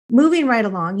moving right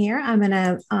along here, I'm going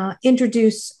to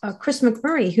introduce Chris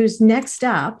McMurray, who's next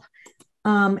up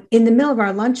in the middle of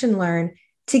our Lunch and Learn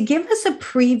to give us a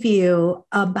preview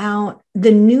about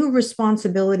the new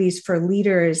responsibilities for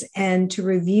leaders and to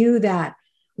review that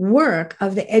work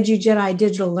of the EduJedi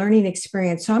digital learning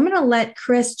experience. So I'm going to let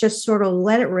Chris just sort of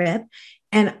let it rip,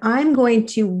 and I'm going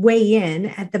to weigh in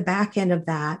at the back end of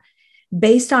that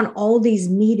based on all these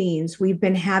meetings we've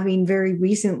been having very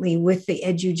recently with the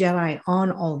EduJedi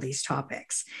on all these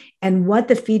topics and what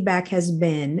the feedback has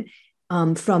been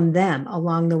from them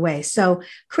along the way. So,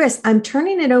 Chris, I'm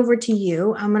turning it over to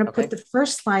you. I'm going to put the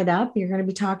first slide up. You're going to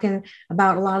be talking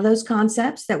about a lot of those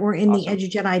concepts that were in the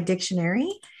EduJedi dictionary.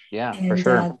 Yeah, for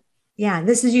sure. Yeah,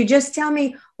 this is you. Just tell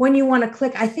me when you want to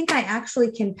click. I think I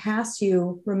actually can pass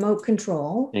you remote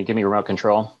control. Can you give me remote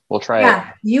control? We'll try it.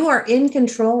 Yeah, you are in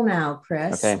control now,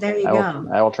 Chris. Okay, there you go.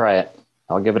 I will try it.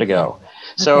 I'll give it a go.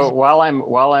 So while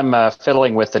I'm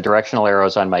fiddling with the directional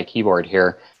arrows on my keyboard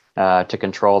here to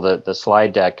control the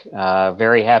slide deck,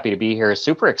 very happy to be here.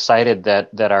 Super excited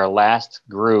that our last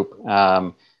group,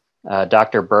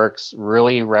 Dr. Burks,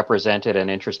 really represented an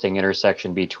interesting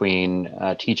intersection between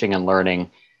teaching and learning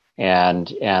and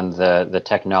the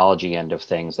technology end of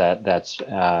things.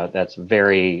 That's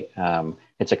very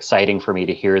it's exciting for me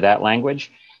to hear that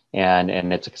language, and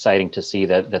it's exciting to see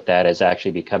that is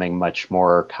actually becoming much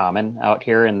more common out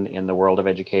here in the world of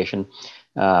education.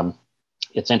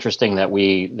 It's interesting that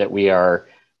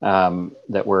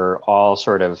we're all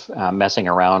sort of messing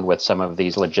around with some of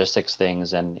these logistics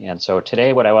things, and so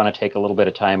today what I want to take a little bit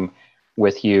of time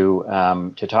with you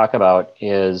to talk about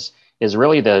is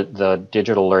really the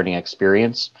digital learning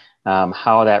experience,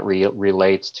 how that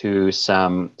relates to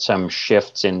some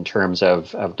shifts in terms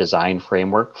of design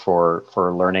framework for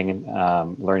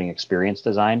learning experience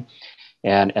design,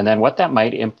 and then what that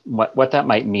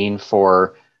might mean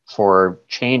for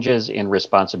changes in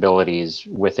responsibilities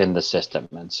within the system.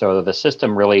 And so the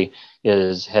system really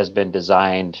has been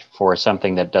designed for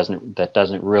something that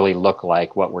doesn't really look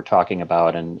like what we're talking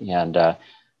about and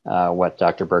what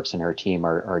Dr. Burks and her team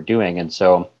are doing. And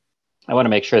so I want to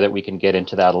make sure that we can get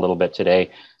into that a little bit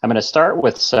today. I'm going to start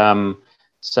with some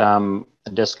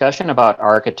discussion about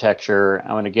architecture.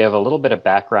 I want to give a little bit of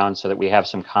background so that we have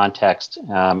some context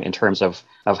in terms of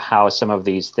how some of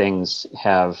these things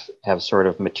have sort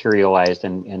of materialized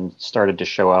and started to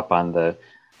show up on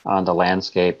the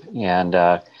landscape. And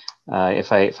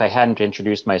if I hadn't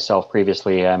introduced myself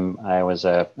previously, I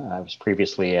was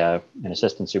previously an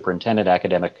assistant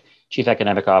superintendent, chief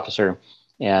academic officer,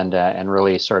 and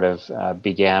really sort of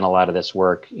began a lot of this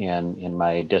work in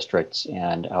my districts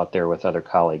and out there with other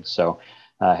colleagues. So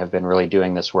have been really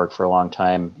doing this work for a long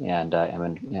time, and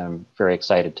I'm very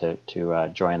excited to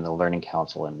join the Learning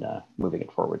Council and moving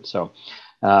it forward. So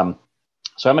I'm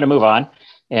going to move on,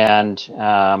 and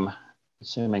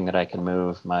assuming that I can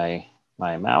move my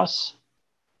mouse.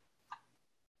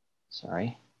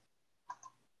 Sorry.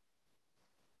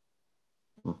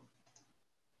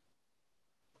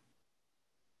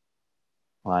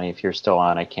 Lonnie, if you're still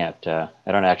on, I can't. I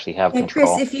don't actually have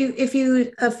control. Chris, if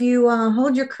you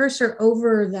hold your cursor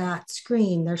over that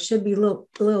screen, there should be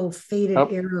little faded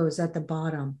arrows at the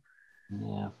bottom.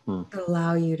 Yeah. To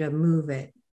allow you to move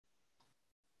it.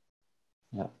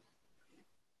 Yep.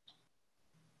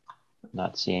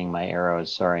 Not seeing my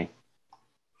arrows. Sorry.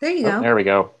 There you go. There we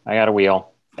go. I got a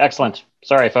wheel. Excellent.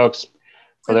 Sorry, folks.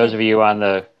 For those of you on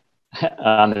the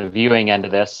viewing end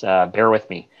of this, bear with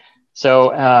me.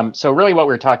 So really what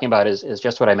we're talking about is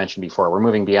just what I mentioned before. We're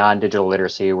moving beyond digital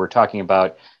literacy. We're talking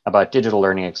about digital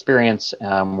learning experience.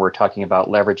 We're talking about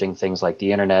leveraging things like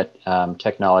the internet,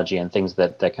 technology, and things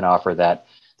that can offer that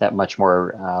much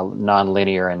more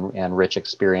non-linear and rich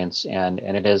experience. And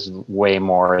it is way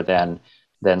more than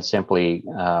simply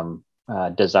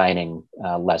designing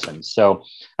lessons. So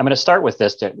I'm going to start with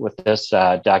this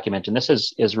document, and this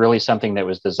is really something that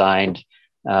was designed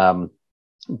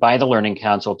by the Learning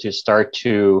Council to start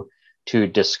to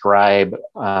describe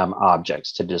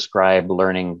objects, to describe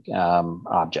learning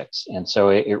objects. And so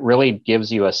it really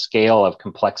gives you a scale of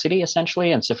complexity,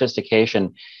 essentially, and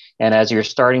sophistication. And as you're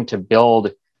starting to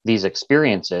build these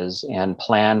experiences and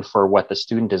plan for what the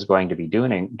student is going to be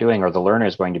doing, or the learner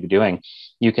is going to be doing,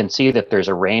 you can see that there's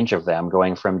a range of them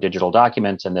going from digital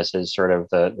documents, and this is sort of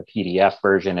the PDF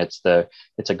version. It's a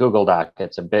Google Doc.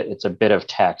 It's a bit of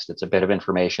text. It's a bit of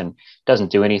information. It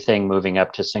doesn't do anything, moving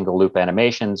up to single loop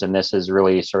animations, and this is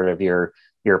really sort of your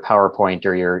PowerPoint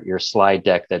or your slide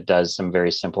deck that does some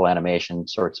very simple animation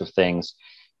sorts of things,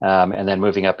 and then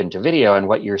moving up into video. And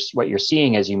what you're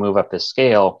seeing as you move up this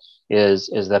scale is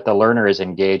that the learner is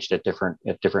engaged at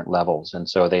different levels, and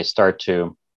so they start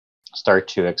to start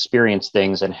to experience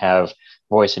things and have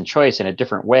voice and choice in a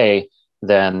different way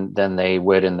than they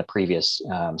would in the previous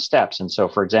steps. And so,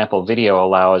 for example, video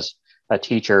allows a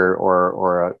teacher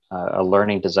or a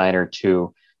learning designer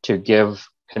to give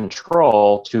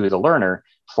control to the learner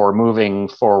for moving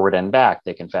forward and back.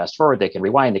 They can fast forward, they can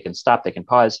rewind, they can stop, they can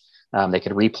pause, they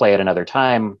can replay at another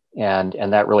time, and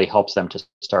that really helps them to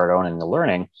start owning the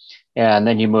learning. And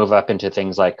then you move up into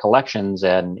things like collections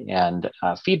and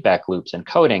feedback loops and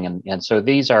coding. And so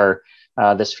these are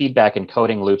this feedback and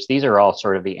coding loops. These are all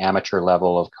sort of the amateur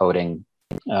level of coding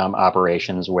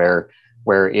operations where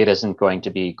it isn't going to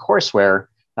be courseware.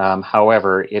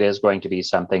 However, it is going to be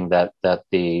something that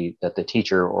the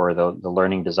teacher or the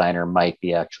learning designer might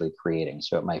be actually creating.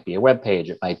 So it might be a web page,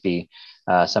 it might be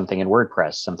something in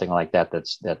WordPress, something like that.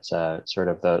 That's sort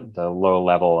of the low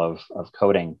level of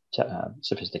coding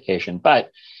sophistication.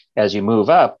 But as you move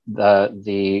up,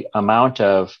 the amount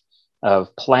of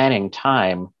planning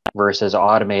time versus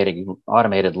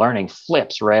automated learning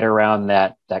flips right around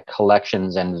that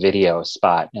collections and video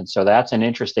spot. And so that's an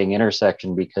interesting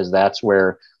intersection, because that's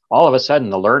where all of a sudden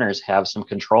the learners have some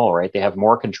control, right? They have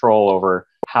more control over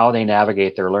how they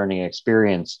navigate their learning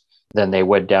experience than they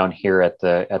would down here at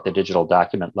the digital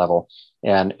document level.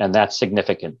 And that's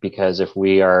significant, because if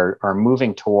we are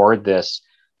moving toward this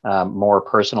more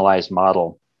personalized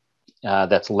model,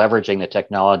 that's leveraging the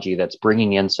technology, that's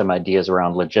bringing in some ideas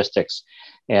around logistics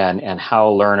and how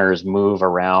learners move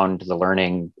around the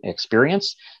learning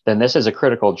experience, then this is a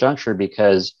critical juncture,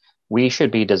 because we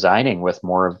should be designing with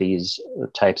more of these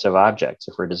types of objects.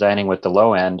 If we're designing with the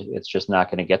low end, it's just not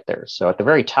going to get there. So at the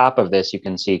very top of this, you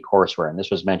can see courseware, and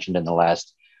this was mentioned in the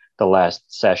last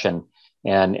session.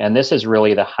 And this is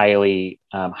really the highly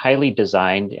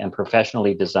designed and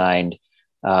professionally designed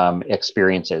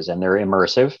experiences, and they're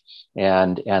immersive,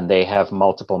 and they have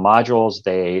multiple modules.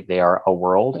 They are a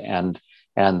world, and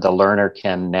the learner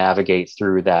can navigate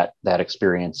through that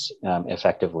experience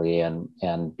effectively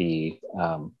and be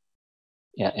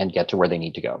and get to where they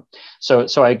need to go.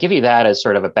 So I give you that as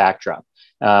sort of a backdrop.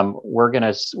 We're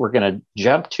gonna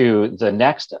jump to the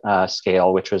next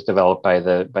scale, which was developed by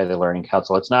the Learning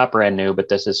Council. It's not brand new, but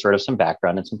this is sort of some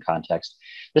background and some context.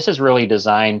 This is really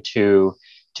designed to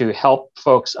help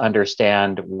folks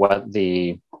understand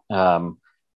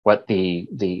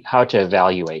how to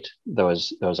evaluate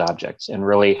those objects, and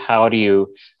really how do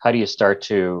you start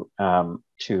to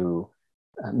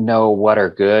know what are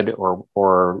good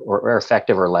or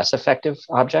effective or less effective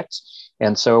objects.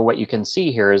 And so what you can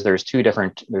see here is there's two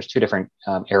different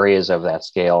areas of that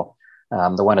scale.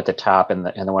 The one at the top and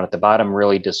the one at the bottom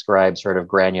really describe sort of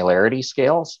granularity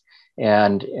scales.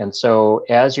 And so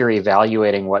as you're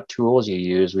evaluating what tools you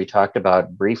use, we talked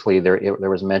about briefly, there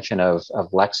was mention of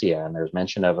Lexia, and there's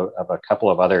mention of a couple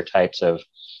of other types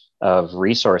of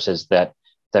resources that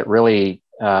really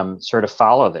sort of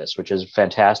follow this, which is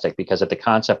fantastic, because at the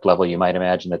concept level, you might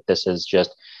imagine that this is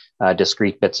just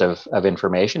discrete bits of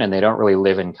information, and they don't really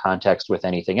live in context with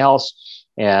anything else.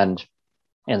 And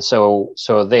so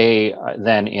they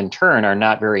then in turn are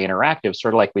not very interactive,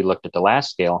 sort of like we looked at the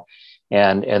last scale.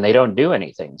 And they don't do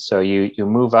anything. So you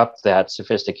move up that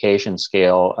sophistication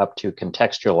scale up to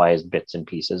contextualized bits and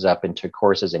pieces, up into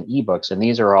courses and ebooks. And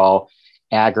these are all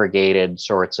aggregated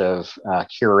sorts of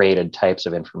curated types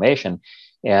of information.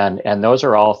 And those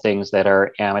are all things that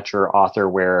are amateur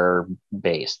authorware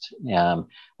based.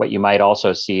 What you might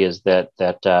also see is that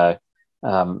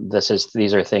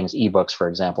these are things, ebooks, for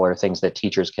example, are things that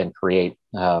teachers can create,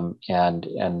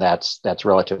 and that's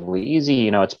relatively easy.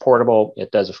 It's portable.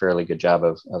 It does a fairly good job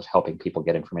of helping people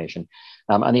get information.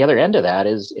 On the other end of that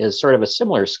is sort of a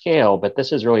similar scale, but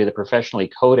this is really the professionally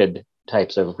coded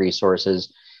types of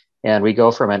resources. And we go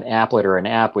from an applet or an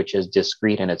app, which is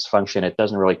discrete in its function. It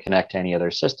doesn't really connect to any other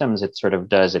systems. It sort of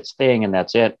does its thing, and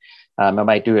that's it. It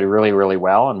might do it really, really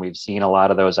well, and we've seen a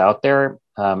lot of those out there,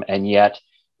 and yet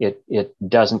it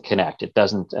doesn't connect. It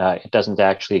doesn't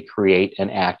actually create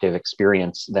an active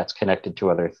experience that's connected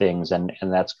to other things, and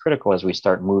that's critical as we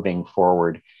start moving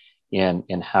forward in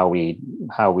how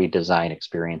we design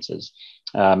experiences.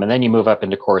 And then you move up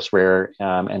into courseware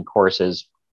and courses,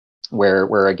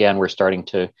 where again we're starting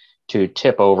to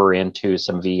tip over into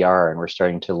some VR, and we're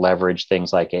starting to leverage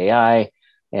things like AI.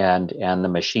 And the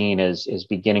machine is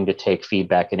beginning to take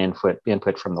feedback and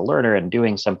input from the learner and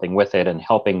doing something with it and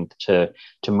helping to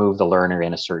move the learner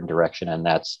in a certain direction. And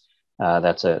that's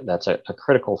a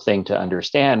critical thing to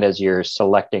understand as you're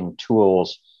selecting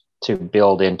tools to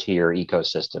build into your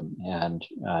ecosystem. And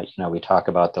we talk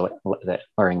about the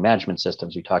learning management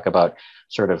systems. We talk about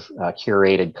sort of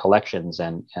curated collections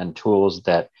and tools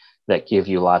that that give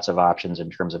you lots of options in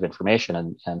terms of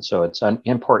information. And so it's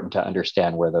important to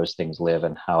understand where those things live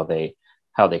and how they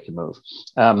can move.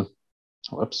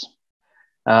 Whoops.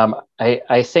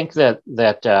 I think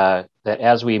that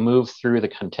as we move through the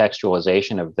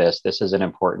contextualization of this is an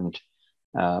important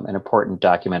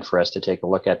document for us to take a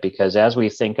look at, because as we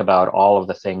think about all of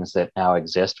the things that now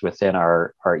exist within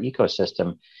our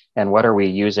ecosystem, and what are we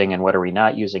using and what are we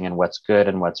not using, and what's good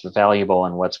and what's valuable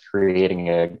and what's creating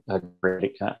a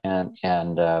great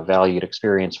and valued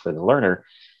experience for the learner,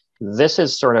 this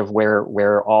is sort of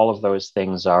where all of those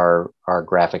things are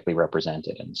graphically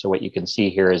represented. And so what you can see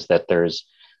here is that there's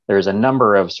a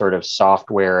number of sort of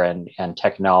software and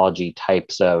technology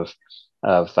types of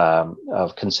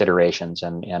considerations.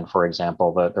 And for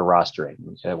example, the rostering,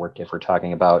 if we're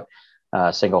talking about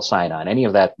single sign-on, any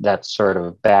of that sort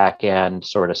of back end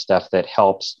sort of stuff that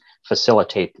helps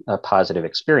facilitate a positive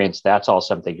experience, that's all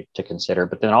something to consider.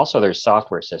 But then also there's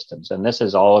software systems, and this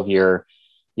is all of your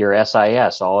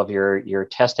SIS, all of your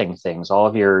testing things, all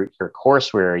of your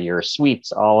courseware, your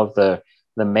suites, all of the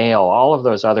mail, all of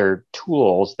those other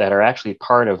tools that are actually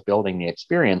part of building the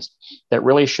experience that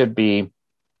really should be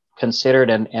considered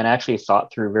and actually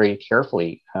thought through very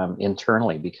carefully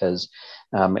internally, because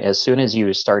as soon as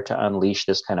you start to unleash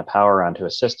this kind of power onto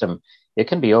a system, it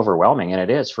can be overwhelming, and it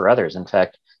is for others. In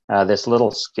fact, this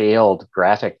little scaled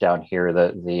graphic down here,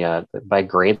 the by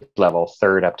grade level,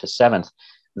 3rd up to 7th,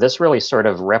 this really sort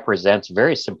of represents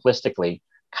very simplistically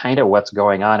kind of what's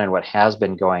going on and what has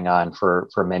been going on for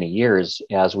many years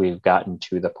as we've gotten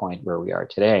to the point where we are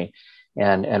today.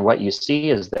 And what you see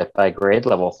is that by grade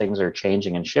level, things are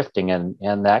changing and shifting,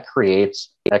 and that creates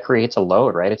a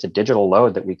load, right? It's a digital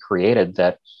load that we created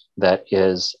that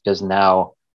is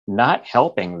now not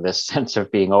helping this sense of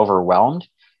being overwhelmed.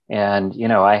 And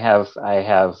I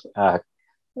have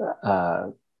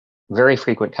very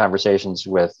frequent conversations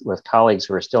with colleagues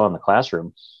who are still in the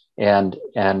classroom, and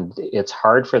it's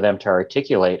hard for them to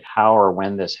articulate how or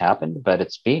when this happened, but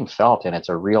it's being felt, and it's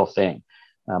a real thing.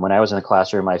 When I was in the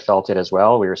classroom, I felt it as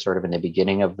well. We were sort of in the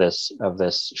beginning of this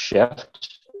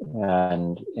shift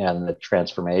and the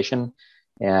transformation,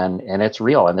 and it's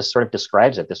real. And this sort of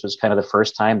describes it. This was kind of the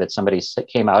first time that somebody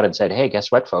came out and said, "Hey,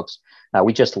 guess what, folks?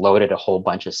 We just loaded a whole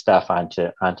bunch of stuff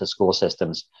onto school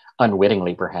systems,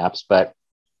 unwittingly perhaps, but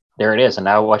there it is. And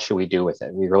now what should we do with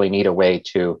it? We really need a way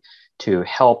to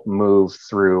help move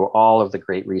through all of the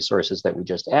great resources that we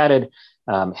just added,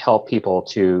 help people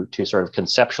to sort of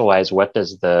conceptualize what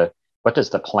does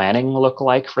the planning look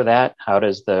like for that?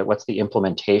 What's the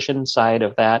implementation side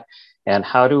of that? And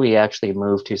how do we actually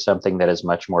move to something that is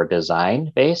much more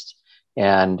design based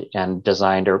and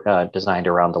designed around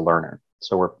the learner?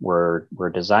 So we're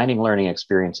designing learning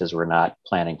experiences. We're not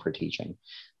planning for teaching.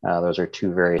 Those are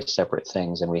two very separate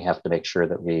things, and we have to make sure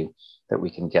that we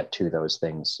can get to those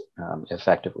things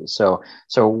effectively. So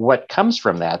what comes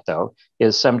from that, though,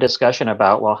 is some discussion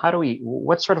about, well,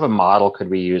 what sort of a model could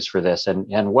we use for this,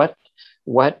 and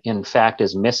what in fact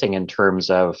is missing in terms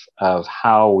of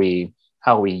how we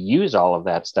use all of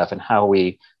that stuff and how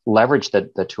we leverage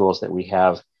the tools that we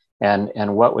have.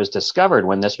 And what was discovered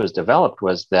when this was developed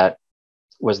was that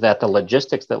the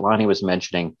logistics that Lonnie was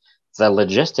mentioning, the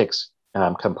logistics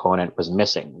component was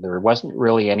missing. There wasn't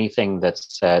really anything that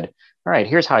said, all right,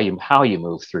 here's how you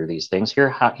move through these things.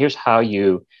 Here's how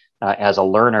you as a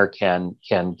learner can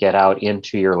get out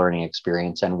into your learning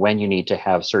experience, and when you need to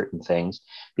have certain things,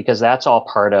 because that's all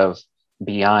part of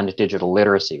beyond digital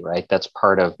literacy, right? That's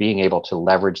part of being able to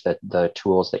leverage the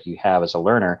tools that you have as a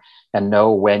learner and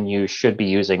know when you should be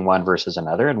using one versus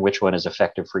another, and which one is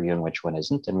effective for you and which one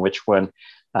isn't, and which one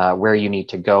where you need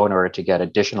to go in order to get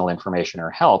additional information or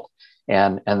help.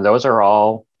 And those are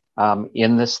all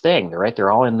in this thing, right?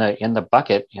 They're all in the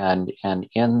bucket and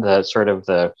in the sort of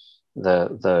the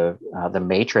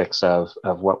matrix of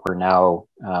what we're now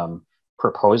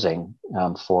proposing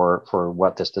for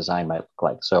what this design might look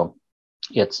like. So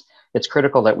it's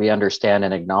critical that we understand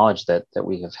and acknowledge that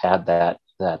we have had that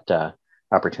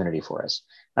opportunity for us.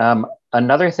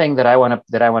 Another thing that I want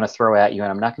to throw at you,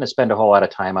 and I'm not going to spend a whole lot of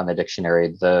time on the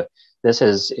dictionary. This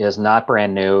is not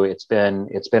brand new. It's been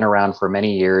around for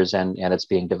many years, and it's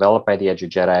being developed by the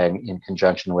EduJedi in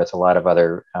conjunction with a lot of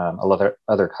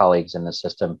other colleagues in the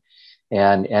system.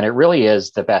 And it really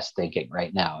is the best thinking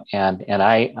right now. And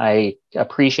I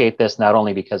appreciate this not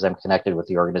only because I'm connected with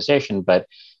the organization, but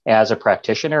as a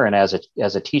practitioner and as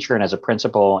a teacher and as a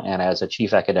principal and as a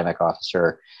chief academic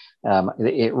officer.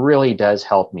 It really does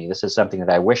help me. This is something that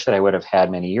I wish that I would have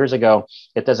had many years ago.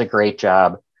 It does a great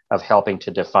job of helping to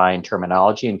define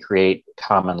terminology and create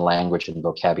common language and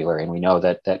vocabulary. And we know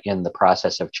that in the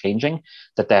process of changing,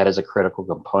 that is a critical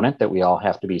component, that we all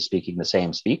have to be speaking the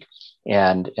same speak.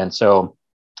 And so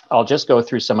I'll just go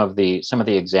through some of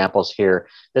the examples here.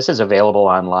 This is available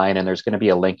online, and there's going to be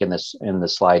a link in the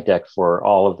slide deck for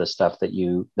all of the stuff that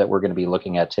we're going to be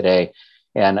looking at today.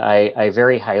 And I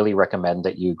very highly recommend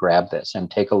that you grab this and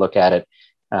take a look at it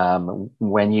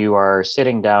when you are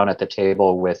sitting down at the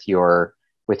table with your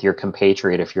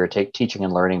compatriot. If you're a teaching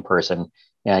and learning person,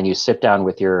 and you sit down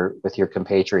with your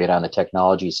compatriot on the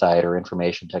technology side or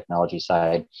information technology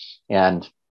side, and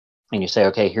you say,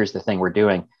 okay, here's the thing we're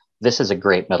doing. This is a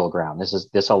great middle ground.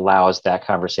 This allows that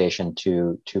conversation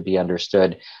to be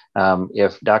understood.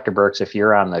 If Dr. Burks, if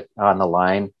you're on the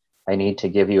line, I need to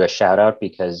give you a shout out,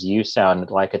 because you sound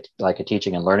like a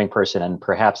teaching and learning person, and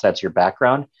perhaps that's your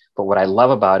background. But what I love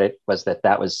about it was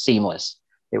that was seamless.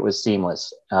 It was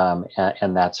seamless,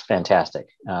 and that's fantastic.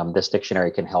 This dictionary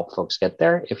can help folks get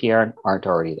there if you aren't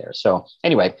already there. So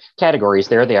anyway, categories,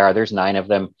 there they are. There's 9 of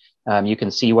them. You can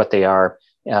see what they are.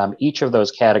 Each of those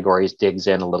categories digs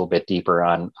in a little bit deeper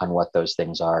on what those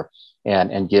things are,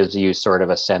 and gives you sort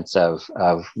of a sense of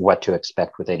what to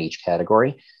expect within each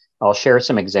category. I'll share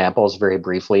some examples very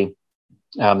briefly.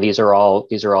 These are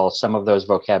all some of those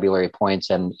vocabulary points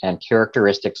and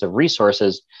characteristics of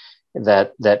resources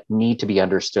that need to be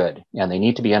understood. And they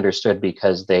need to be understood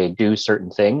because they do certain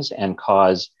things and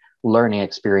cause learning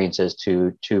experiences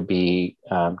to be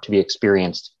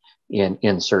experienced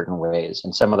in certain ways.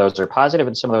 And some of those are positive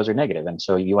and some of those are negative. And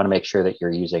so you want to make sure that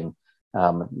you're using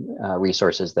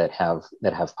resources that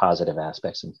have positive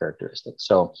aspects and characteristics.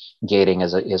 So gating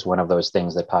is one of those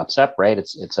things that pops up, right?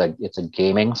 It's a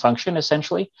gaming function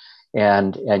essentially,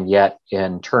 and yet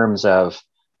in terms of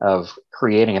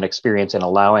creating an experience and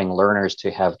allowing learners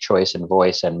to have choice and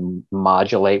voice and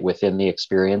modulate within the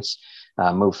experience,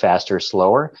 move faster,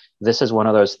 slower. This is one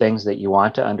of those things that you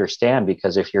want to understand,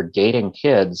 because if you're gating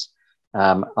kids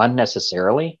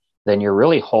unnecessarily, then you're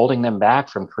really holding them back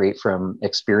from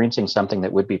experiencing something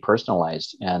that would be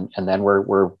personalized. And then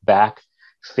we're back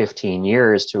 15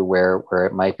 years to where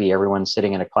it might be everyone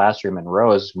sitting in a classroom in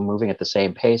rows moving at the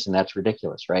same pace, and that's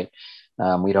ridiculous, right?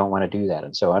 We don't want to do that.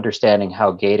 And so understanding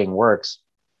how gating works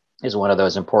is one of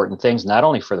those important things, not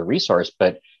only for the resource,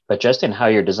 but just in how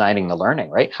you're designing the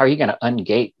learning, right? How are you going to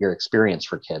ungate your experience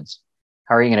for kids?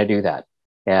 How are you going to do that?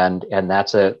 And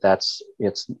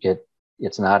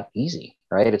it's not easy,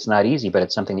 right? It's not easy, but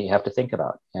it's something that you have to think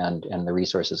about, and the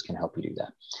resources can help you do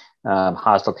that.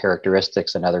 Hostile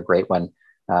characteristics, another great one.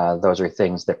 Those are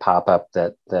things that pop up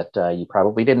that you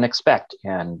probably didn't expect,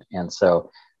 and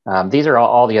so these are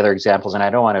all the other examples. And I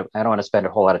don't want to spend a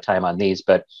whole lot of time on these,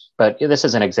 but this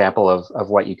is an example of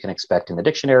what you can expect in the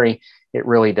dictionary. It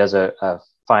really does a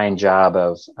fine job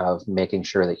of making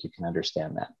sure that you can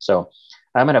understand that. So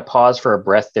I'm going to pause for a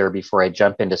breath there before I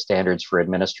jump into standards for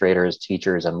administrators,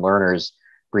 teachers, and learners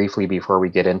briefly before we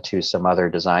get into some other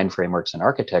design frameworks and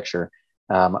architecture,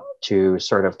 to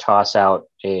sort of toss out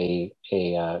a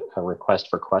request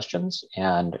for questions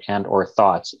and or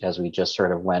thoughts as we just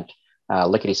sort of went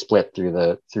lickety split through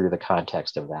the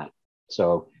context of that.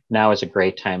 So now is a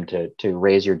great time to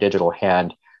raise your digital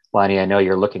hand. Lonnie, I know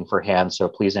you're looking for hands, so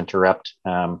please interrupt,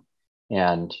 and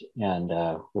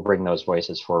we'll bring those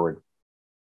voices forward.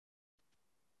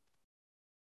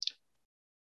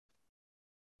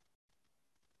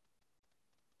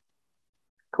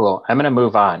 Cool. I'm going to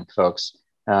move on, folks,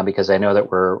 because I know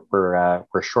that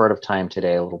we're short of time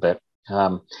today a little bit.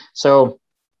 So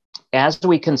as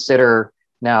we consider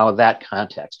now that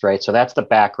context, right? So that's the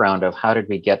background of how did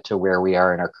we get to where we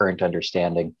are in our current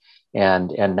understanding,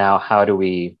 and now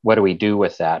what do we do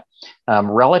with that,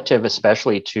 relative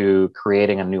especially to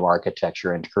creating a new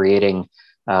architecture and creating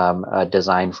a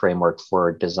design framework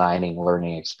for designing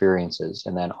learning experiences,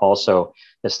 and then also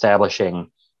establishing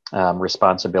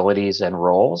responsibilities and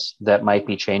roles that might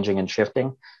be changing and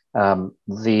shifting.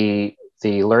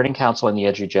 The Learning Council and the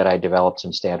EduJedi developed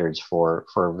some standards for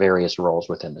various roles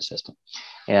within the system.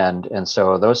 And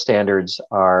so those standards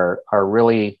are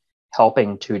really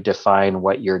helping to define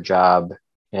what your job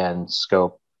and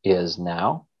scope is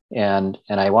now. And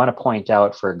I want to point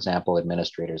out, for example,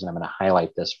 administrators, and I'm going to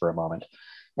highlight this for a moment.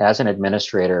 As an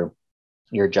administrator,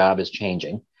 your job is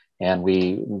changing. And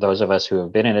those of us who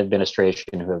have been in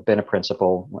administration, who have been a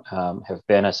principal, have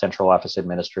been a central office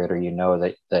administrator, you know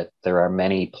that there are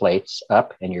many plates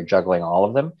up, and you're juggling all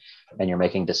of them, and you're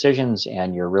making decisions,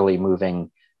 and you're really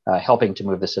helping to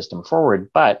move the system forward.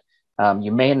 But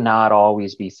you may not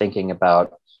always be thinking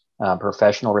about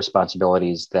professional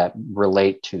responsibilities that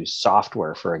relate to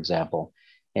software, for example.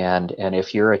 And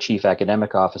if you're a chief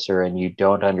academic officer and you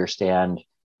don't understand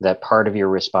that part of your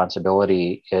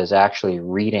responsibility is actually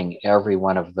reading every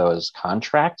one of those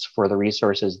contracts for the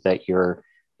resources that your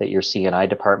C&I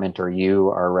department or you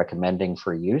are recommending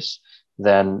for use,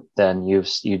 then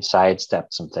you'd sidestep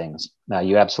some things. Now,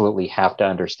 you absolutely have to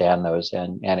understand those,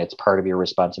 and it's part of your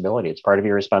responsibility. It's part of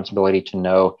your responsibility to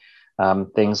know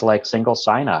things like single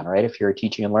sign-on, right? If you're a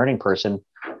teaching and learning person,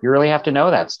 you really have to know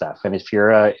that stuff. And if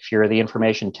you're the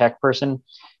information tech person,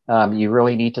 you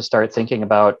really need to start thinking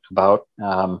about what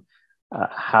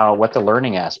the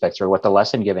learning aspects or what the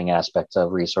lesson giving aspects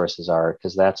of resources are,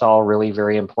 because that's all really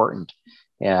very important.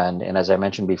 And as I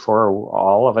mentioned before,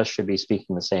 all of us should be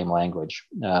speaking the same language.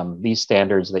 These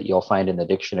standards that you'll find in the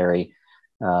dictionary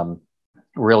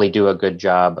really do a good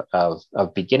job of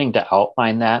beginning to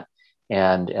outline that.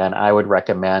 And I would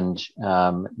recommend,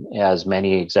 as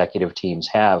many executive teams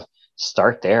have,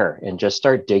 start there and just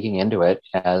start digging into it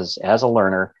as a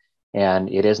learner. And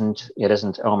it isn't,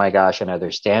 oh my gosh,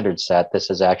 another standard set. This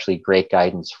is actually great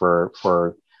guidance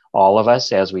for all of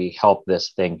us as we help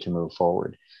this thing to move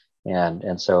forward.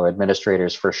 And so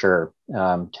administrators, for sure,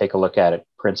 take a look at it.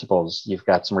 Principals, you've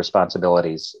got some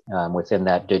responsibilities within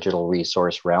that digital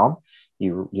resource realm.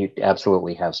 You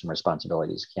absolutely have some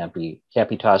responsibilities. Can't be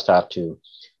tossed off to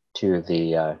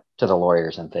the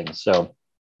lawyers and things. So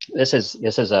this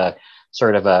is a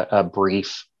sort of a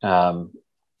brief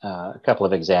couple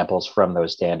of examples from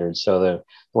those standards. So the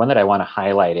one that I want to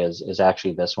highlight is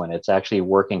actually this one. It's actually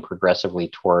working progressively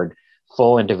toward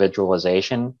full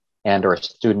individualization and or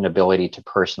student ability to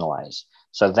personalize.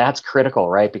 So that's critical,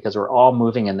 right? Because we're all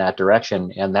moving in that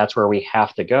direction, and that's where we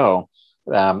have to go.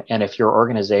 And if your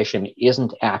organization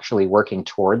isn't actually working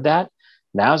toward that,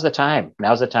 now's the time.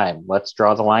 Let's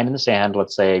draw the line in the sand.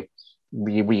 Let's say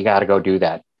we got to go do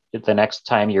that. The next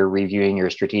time you're reviewing your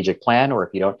strategic plan, or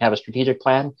if you don't have a strategic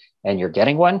plan and you're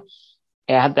getting one,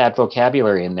 add that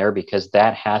vocabulary in there, because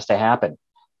that has to happen.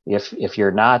 If you're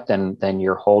not, then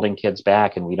you're holding kids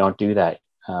back, and we don't do that.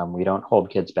 We don't hold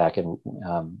kids back and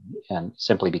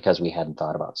simply because we hadn't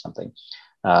thought about something.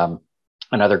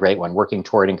 Another great one, working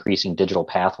toward increasing digital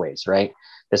pathways, right?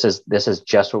 This is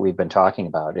just what we've been talking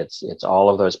about. It's all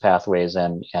of those pathways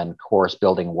and course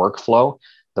building workflow,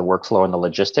 the workflow and the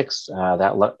logistics.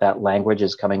 That language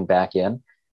is coming back in,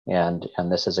 and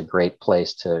this is a great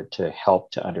place to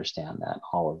help to understand that,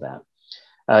 all of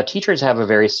that. Teachers have a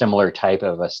very similar type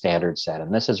of a standard set,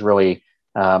 and this is really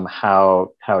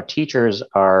how teachers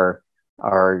are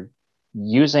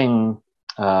using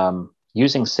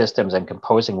systems and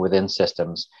composing within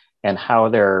systems, and how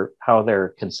they're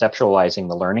conceptualizing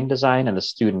the learning design and the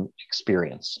student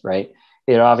experience, right?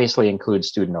 It obviously includes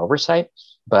student oversight,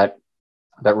 but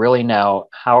really now,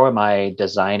 how am I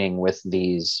designing with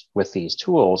these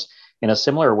tools in a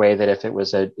similar way that if it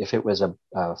was a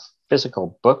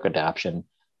physical book adoption,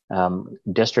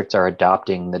 districts are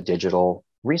adopting the digital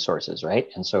resources, right?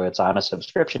 And so it's on a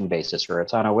subscription basis, or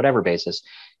it's on a whatever basis.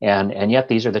 And yet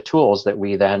these are the tools that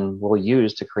we then will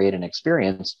use to create an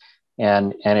experience.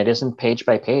 And it isn't page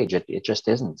by page. It just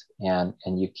isn't. And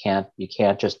you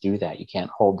can't just do that. You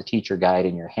can't hold the teacher guide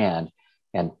in your hand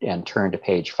and turn to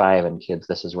page 5 and kids,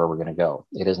 this is where we're going to go.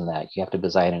 It isn't that. You have to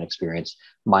design an experience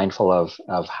mindful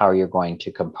of how you're going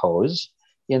to compose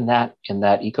in that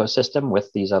ecosystem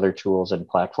with these other tools and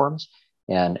platforms.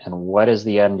 And what is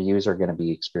the end user going to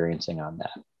be experiencing on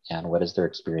that? And what is their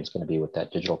experience going to be with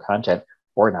that digital content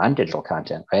or non-digital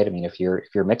content, right? I mean, if you're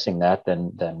mixing that,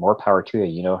 then more power to you.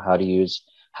 You know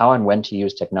how and when to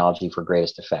use technology for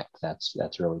greatest effect.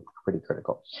 That's really pretty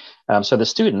critical. So the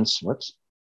students,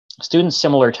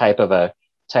 similar type of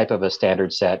a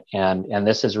standard set, and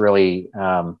this is really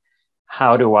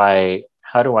how do I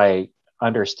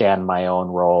understand my own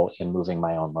role in moving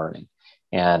my own learning.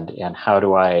 And how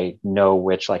do I know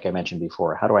which, like I mentioned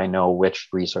before, how do I know which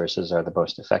resources are the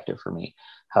most effective for me?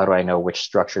 How do I know which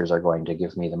structures are going to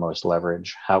give me the most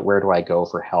leverage? Where do I go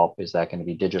for help? Is that going to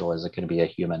be digital? Is it going to be a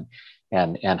human?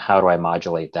 And how do I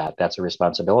modulate that? That's a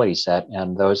responsibility set.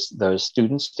 And those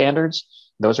student standards,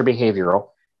 those are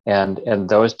behavioral, and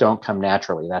those don't come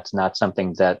naturally. That's not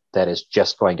something that is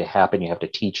just going to happen. You have to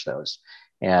teach those.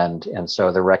 And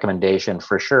so the recommendation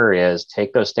for sure is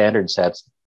take those standard sets,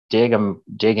 dig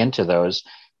into those,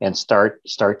 and start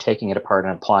taking it apart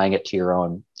and applying it to your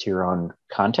own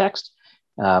context,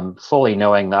 fully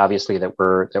knowing obviously that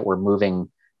we're moving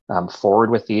forward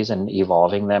with these and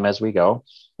evolving them as we go,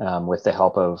 with the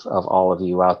help of all of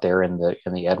you out there in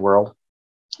the ed world,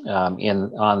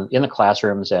 in the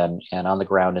classrooms and on the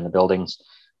ground in the buildings,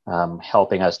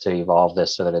 helping us to evolve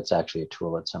this so that it's actually a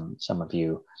tool that some of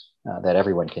you that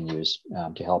everyone can use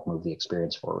to help move the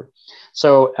experience forward.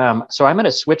 So, so I'm going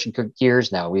to switch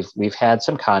gears now. We've had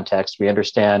some context. We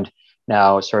understand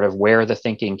now sort of where the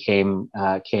thinking came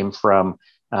from,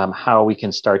 how we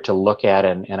can start to look at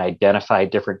and identify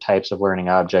different types of learning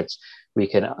objects. We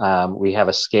have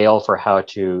a scale for how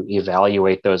to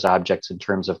evaluate those objects in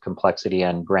terms of complexity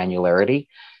and granularity.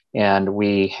 And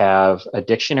we have a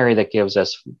dictionary that gives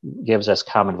us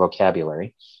common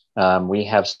vocabulary. We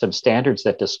have some standards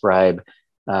that describe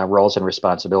roles and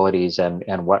responsibilities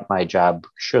and what my job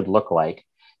should look like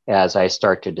as I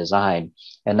start to design.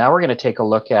 And now we're going to take a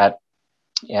look at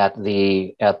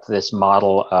this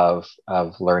model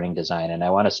of learning design. And I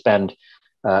want to spend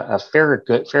a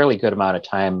fairly good amount of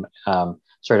time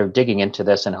sort of digging into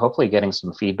this and hopefully getting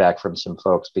some feedback from some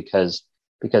folks, because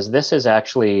this is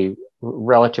actually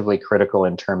relatively critical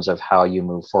in terms of how you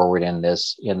move forward in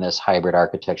this hybrid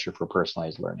architecture for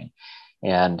personalized learning,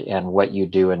 and what you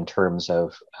do in terms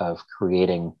of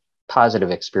creating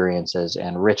positive experiences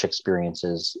and rich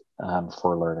experiences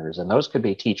for learners. And those could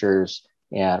be teachers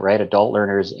and adult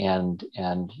learners and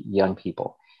young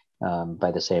people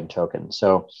by the same token.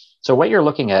 So what you're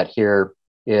looking at here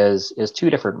is two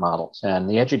different models. And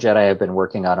the EduJedi have been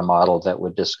working on a model that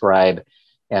would describe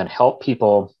and help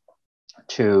people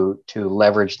to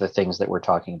leverage the things that we're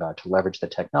talking about, to leverage the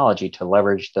technology, to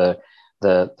leverage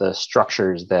the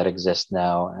structures that exist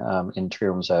now in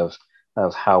terms of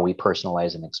how we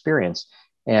personalize an experience.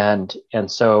 And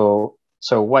so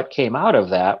what came out of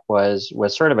that was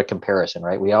sort of a comparison,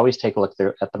 right? We always take a look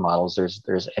at the models.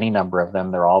 There's any number of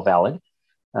them. They're all valid.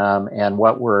 And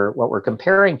what we're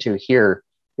comparing to here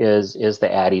is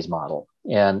the Addy's model.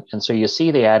 And so you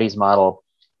see the Addy's model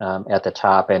at the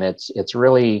top, and it's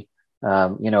really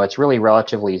it's really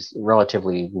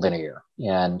relatively linear.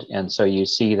 And so you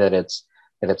see that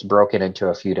it's broken into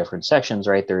a few different sections,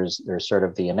 right? There's sort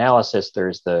of the analysis,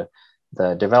 there's the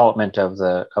development of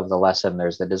the lesson,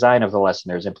 there's the design of the lesson,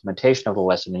 there's implementation of the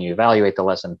lesson, and you evaluate the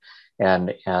lesson and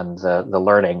the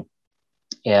learning.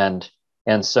 And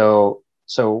so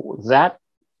that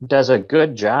does a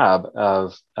good job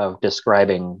of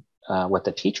describing what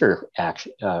the teacher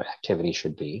activity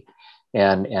should be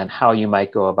and how you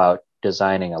might go about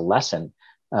designing a lesson.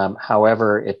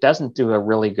 However, it doesn't do a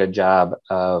really good job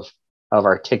of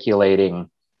articulating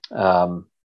some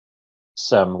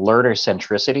learner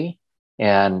centricity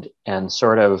and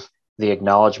sort of the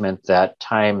acknowledgement that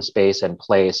time, space, and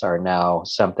place are now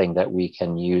something that we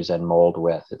can use and mold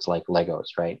with. It's like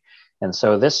Legos, right? And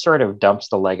so this sort of dumps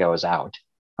the Legos out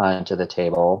onto the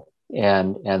table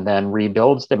and then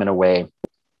rebuilds them in a way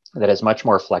that is much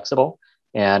more flexible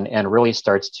and really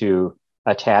starts to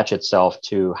attach itself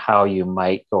to how you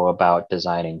might go about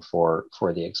designing for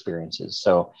the experiences.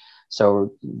 So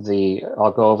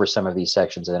I'll go over some of these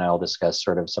sections and then I'll discuss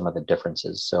sort of some of the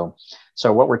differences.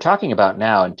 So what we're talking about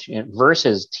now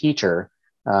versus teacher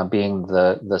being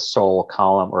the sole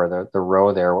column or the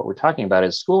row there, what we're talking about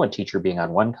is school and teacher being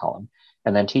on one column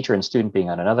and then teacher and student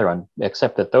being on another one,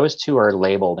 except that those two are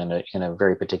labeled in a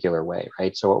very particular way,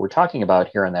 right? So what we're talking about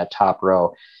here in that top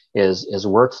row is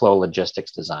workflow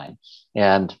logistics design.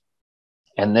 And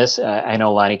this, I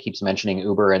know Lonnie keeps mentioning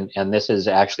Uber, and this is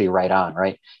actually right on,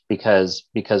 right? Because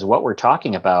what we're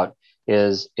talking about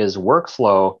is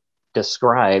workflow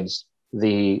describes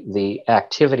the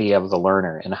activity of the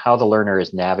learner and how the learner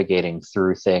is navigating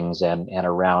through things and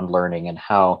around learning, and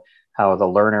how the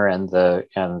learner and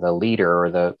the leader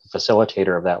or the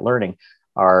facilitator of that learning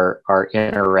are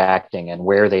interacting and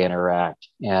where they interact.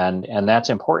 And that's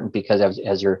important because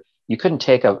you couldn't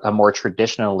take a more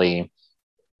traditionally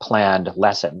planned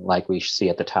lesson like we see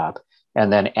at the top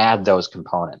and then add those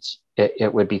components.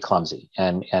 It would be clumsy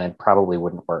and it probably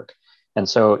wouldn't work. And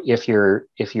so if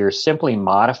you're simply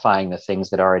modifying the things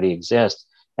that already exist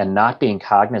and not being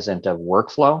cognizant of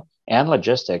workflow and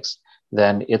logistics,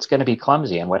 then it's going to be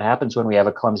clumsy. And what happens when we have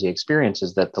a clumsy experience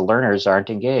is that the learners aren't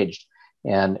engaged,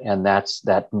 and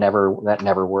that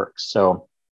never works. So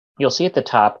you'll see at the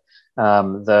top,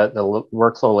 the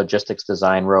workflow logistics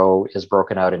design row is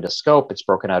broken out into scope. It's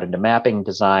broken out into mapping,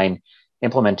 design,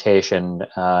 implementation,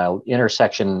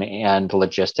 intersection, and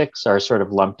logistics are sort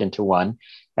of lumped into one,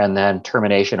 and then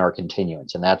termination or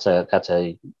continuance. And that's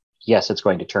a yes, it's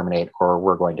going to terminate, or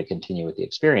we're going to continue with the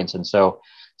experience. And so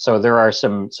there are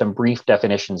some brief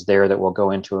definitions there that we'll go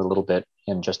into a little bit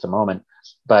in just a moment.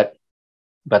 But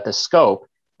the scope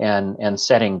and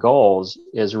setting goals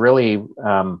is really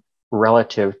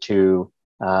relative to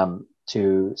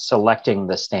selecting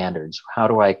the standards. How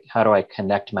do I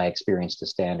connect my experience to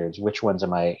standards? Which ones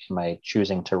am I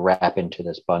choosing to wrap into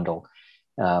this bundle?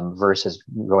 versus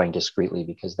going discretely,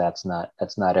 because that's not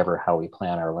ever how we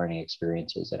plan our learning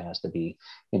experiences. It has to be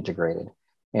integrated.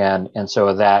 And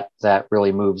so that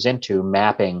really moves into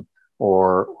mapping,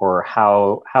 or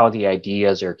how the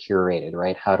ideas are curated,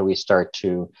 right? How do we start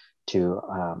to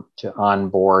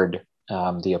onboard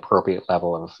the appropriate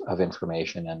level of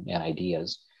information and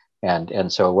ideas?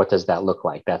 And so what does that look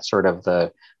like? That's sort of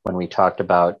when we talked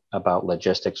about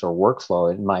logistics or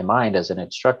workflow, in my mind as an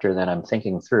instructor, then I'm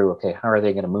thinking through, okay, how are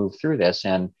they going to move through this?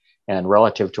 And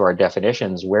relative to our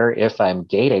definitions, where, if I'm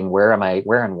gating, where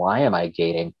and why am I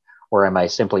gating? Or am I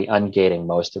simply ungating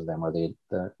most of them, or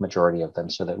the majority of them,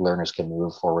 so that learners can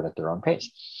move forward at their own pace?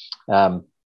 And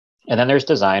then there's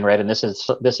design, right? And this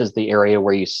is the area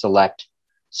where you select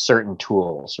certain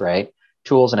tools, right?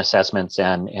 Tools and assessments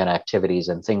and activities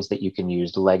and things that you can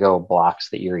use, the Lego blocks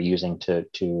that you're using to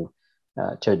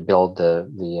build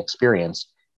the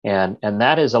experience. And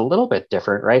that is a little bit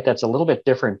different, right? That's a little bit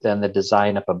different than the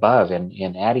design up above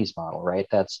in Addie's model, right?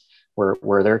 That's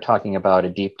where they're talking about a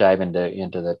deep dive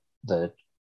into the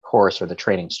course or the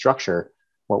training structure.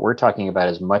 What we're talking about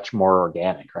is much more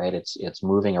organic, right? It's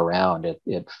moving around.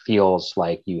 It feels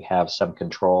like you have some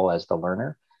control as the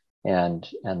learner, and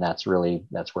that's where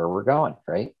we're going,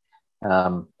 right?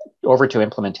 Over to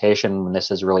implementation.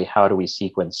 This is really, how do we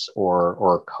sequence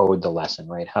or code the lesson,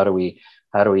 right? How do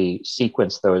we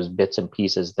sequence those bits and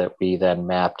pieces that we then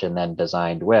mapped and then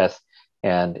designed with,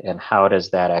 and how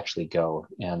does that actually go?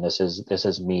 And this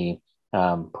is me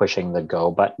pushing the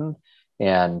go button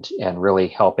and really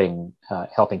helping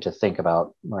to think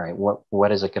about, all right,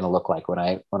 what is it going to look like when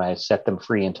I set them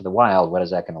free into the wild? What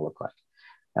is that going to look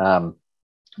like?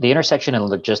 The intersection and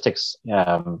logistics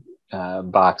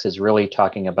box is really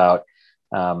talking about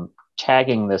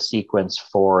tagging the sequence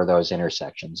for those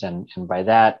intersections, and by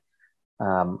that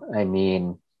I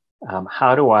mean,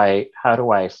 how do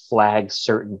I flag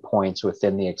certain points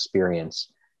within the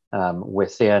experience,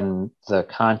 within the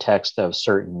context of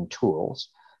certain tools,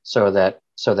 so that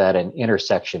an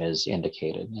intersection is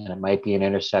indicated. And it might be an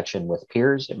intersection with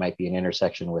peers, it might be an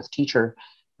intersection with teacher,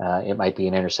 it might be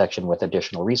an intersection with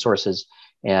additional resources,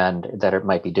 and that it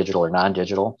might be digital or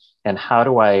non-digital. And how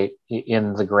do I,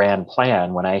 in the grand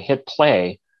plan, when I hit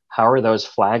play, how are those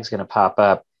flags going to pop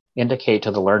up, indicate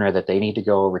to the learner that they need to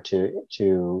go over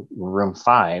to room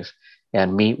 5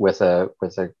 and meet with a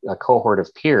cohort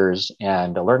of peers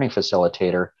and a learning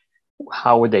facilitator?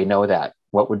 How would they know that?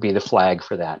 What would be the flag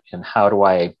for that? And how do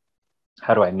I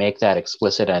make that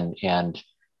explicit and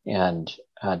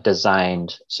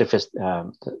designed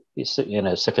in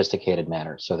a sophisticated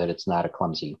manner, so that it's not a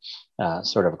clumsy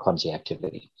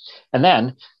activity? And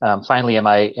then finally, am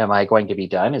I going to be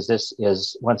done?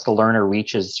 Is once the learner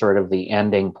reaches sort of the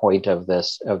ending point of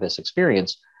this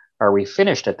experience, are we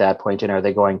finished at that point, and are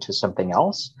they going to something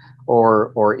else,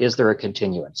 or is there a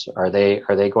continuance? Are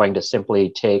they going to simply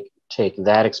take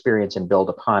that experience and build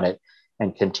upon it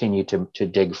and continue to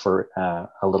dig for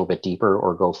a little bit deeper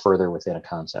or go further within a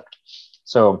concept?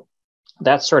 So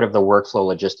that's sort of the workflow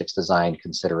logistics design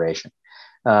consideration.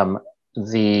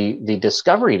 The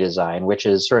discovery design, which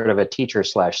is sort of a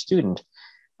teacher/student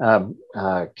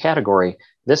category,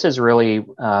 this is really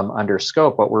under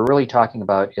scope. What we're really talking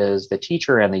about is the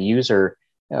teacher and the user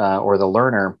or the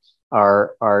learner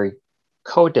are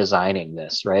co-designing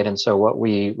this, right? And so what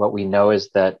we know is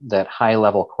that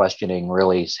high-level questioning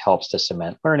really helps to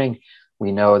cement learning.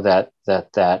 We know that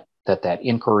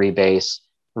inquiry base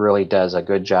really does a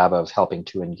good job of helping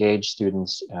to engage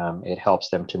students. It helps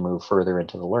them to move further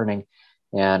into the learning.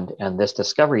 And this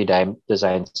discovery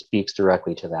design speaks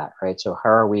directly to that, right? So how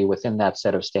are we, within that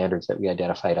set of standards that we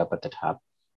identified up at the top,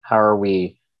 how are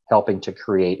we helping to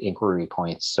create inquiry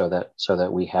points so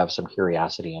that we have some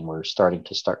curiosity and we're starting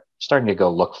to go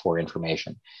look for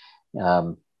information?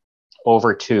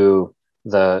 Over to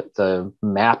the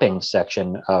mapping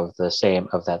section of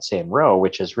that same row,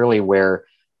 which is really where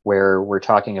we're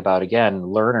talking about, again,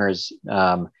 learners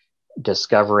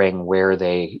discovering where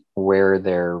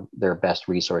their best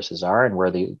resources are and where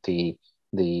the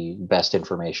best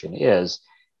information is.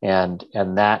 And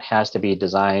that has to be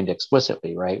designed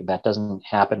explicitly, right? That doesn't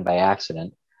happen by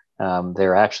accident.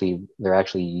 They're actually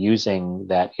using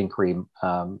that inquiry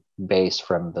base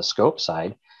from the scope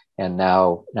side, and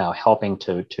now helping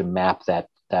to map that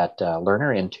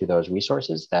learner into those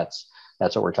resources. That's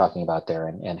what we're talking about there,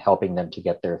 and helping them to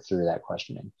get there through that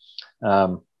questioning.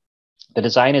 The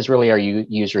design is really our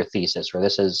user thesis, or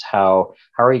this is how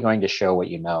are you going to show what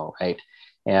you know, right?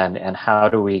 And how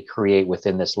do we create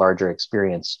within this larger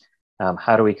experience?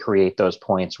 How do we create those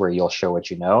points where you'll show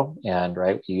what you know? And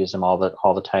right, you use them all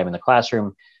the time in the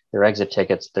classroom. their exit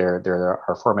tickets, there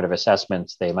are formative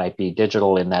assessments. They might be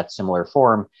digital in that similar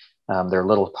form. There are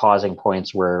little pausing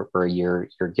points where you're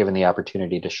given the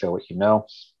opportunity to show what you know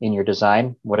in your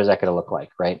design. What is that going to look like,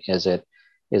 right? Is it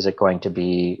going to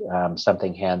be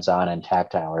something hands-on and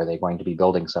tactile? Are they going to be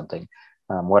building something?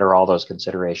 What are all those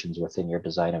considerations within your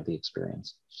design of the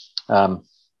experience?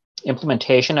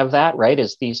 Implementation of that, right,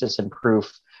 is thesis and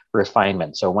proof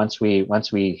refinement. So once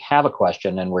we have a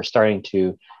question and we're starting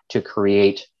to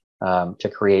create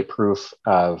proof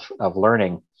of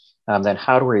learning, then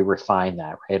how do we refine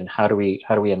that, right? And how do we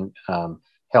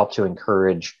help to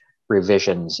encourage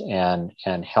revisions and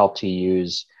help to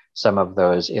use some of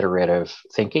those iterative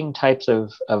thinking types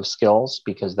of skills,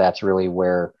 because that's really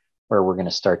where we're going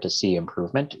to start to see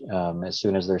improvement as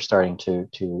soon as they're starting to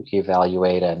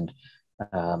evaluate and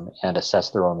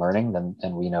assess their own learning.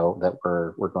 Then we know that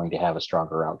we're going to have a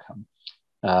stronger outcome.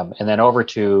 And then over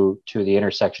to the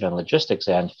intersection and logistics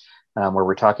end, where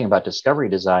we're talking about discovery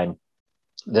design.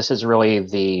 This is really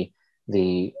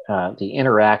the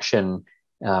interaction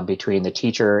between the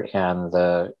teacher and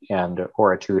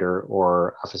or a tutor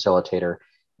or a facilitator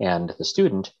and the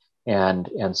student,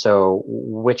 and so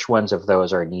which ones of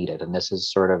those are needed. And this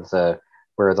is sort of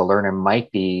where the learner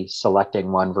might be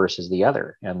selecting one versus the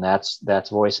other, and that's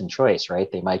voice and choice,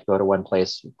 right? They might go to one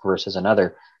place versus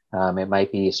another. It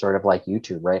might be sort of like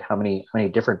YouTube, right? How many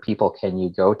different people can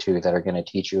you go to that are going to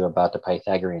teach you about the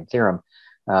Pythagorean theorem?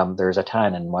 There's a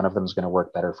ton, and one of them is going to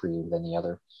work better for you than the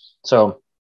other. So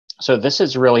this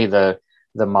is really the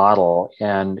model,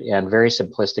 and very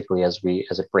simplistically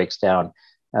as it breaks down,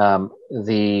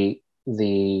 the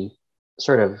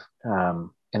sort of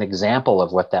an example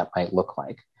of what that might look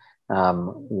like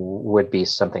would be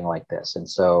something like this. And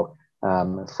so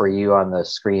for you on the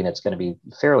screen, it's going to be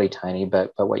fairly tiny,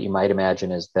 but what you might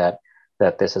imagine is that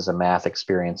this is a math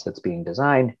experience that's being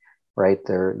designed, right?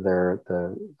 The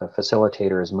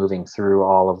facilitator is moving through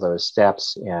all of those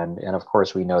steps. And of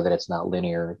course, we know that it's not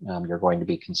linear. You're going to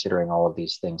be considering all of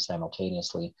these things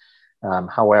simultaneously.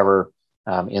 However,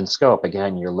 in scope,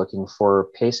 again, you're looking for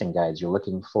pacing guides, you're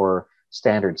looking for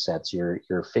standard sets,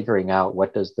 you're figuring out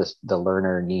what does the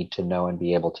learner need to know and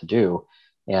be able to do.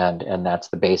 And that's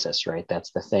the basis, right?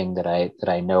 That's the thing that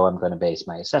I know I'm going to base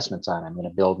my assessments on. I'm going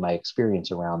to build my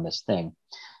experience around this thing.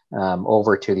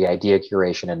 Over to the idea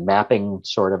curation and mapping,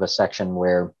 sort of a section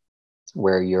where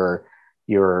you're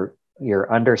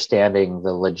understanding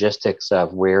the logistics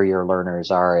of where your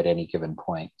learners are at any given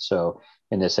point. So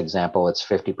in this example, it's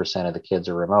 50% of the kids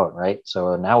are remote, right?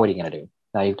 So now what are you going to do?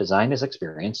 Now you've designed this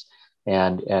experience,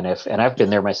 and I've been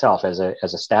there myself as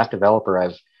a staff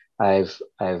developer.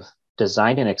 I've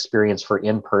designed an experience for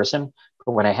in person,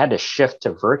 but when I had to shift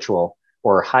to virtual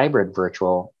or hybrid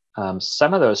virtual,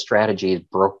 some of those strategies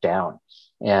broke down,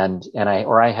 and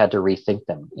I had to rethink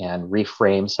them and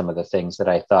reframe some of the things that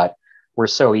I thought were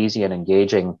so easy and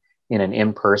engaging in an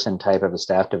in-person type of a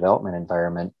staff development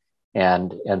environment.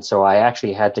 And so I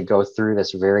actually had to go through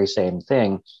this very same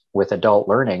thing with adult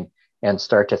learning and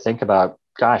start to think about,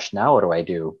 gosh, now what do I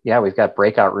do? Yeah, we've got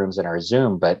breakout rooms in our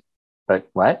Zoom, but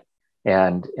what?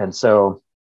 And so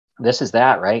this is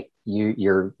that, right?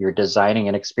 You're designing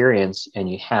an experience, and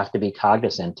you have to be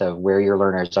cognizant of where your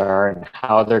learners are and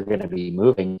how they're going to be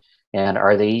moving, and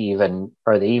are they even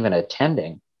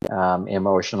attending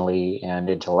emotionally and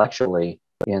intellectually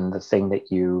in the thing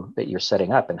that you're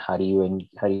setting up, and how do you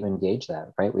engage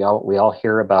that, right? We all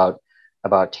hear about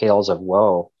tales of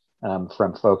woe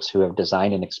from folks who have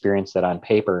designed an experience that on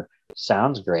paper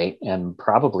sounds great and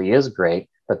probably is great,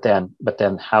 but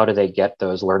then how do they get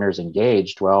those learners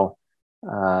engaged? Well,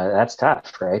 that's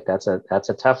tough, right? That's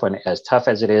a tough one. As tough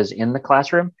as it is in the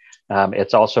classroom,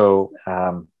 it's also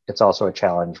a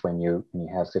challenge when you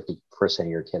have 50% of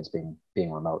your kids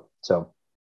being remote. So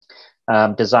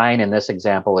design in this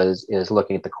example is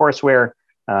looking at the courseware,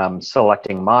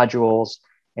 selecting modules,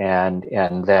 and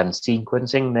then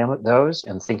sequencing those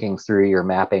and thinking through your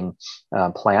mapping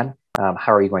plan.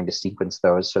 How are you going to sequence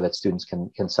those so that students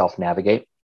can self-navigate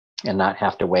and not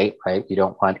have to wait, right? You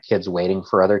don't want kids waiting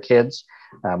for other kids.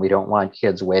 We don't want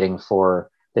kids waiting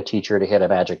for the teacher to hit a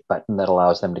magic button that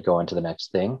allows them to go into the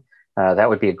next thing. That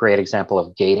would be a great example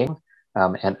of gating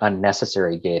and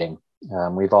unnecessary gating.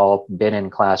 We've all been in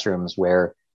classrooms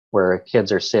where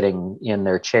kids are sitting in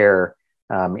their chair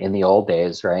in the old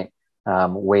days, right?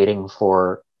 Waiting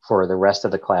for the rest of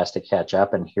the class to catch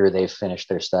up, and here they've finished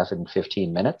their stuff in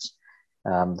 15 minutes.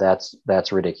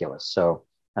 That's ridiculous. So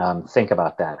think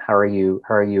about that. How are you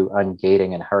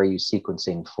ungating, and how are you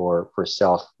sequencing for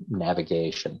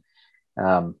self-navigation?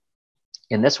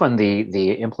 In this one,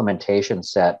 the implementation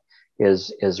set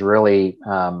is really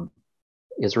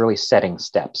is really setting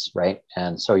steps, right?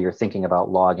 And so you're thinking about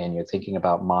login, you're thinking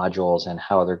about modules and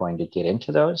how they're going to get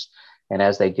into those. And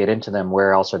as they get into them,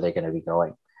 where else are they going to be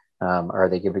going? Are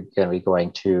they going to be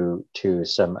going to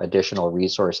some additional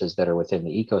resources that are within the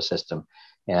ecosystem,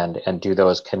 and do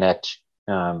those connect?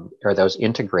 Are those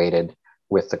integrated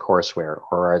with the courseware,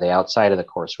 or are they outside of the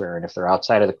courseware? And if they're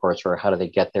outside of the courseware, how do they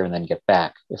get there and then get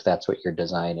back, if that's what your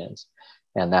design is?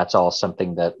 And that's all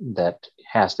something that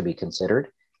has to be considered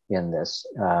in this.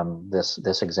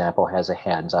 This example has a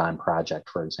hands-on project,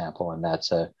 for example, and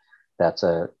that's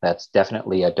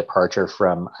definitely a departure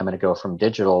from, I'm going to go from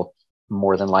digital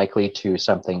more than likely to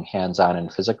something hands-on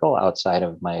and physical outside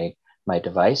of my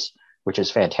device, which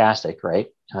is fantastic, right?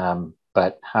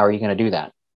 But how are you going to do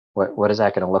that? What is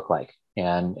that going to look like?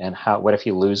 And what if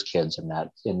you lose kids in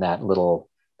that little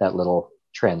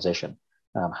transition?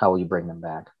 How will you bring them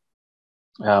back?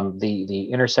 The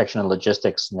intersection and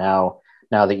logistics, now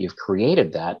that you've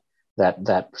created that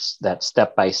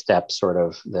step-by-step sort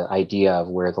of the idea of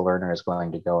where the learner is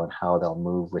going to go and how they'll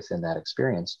move within that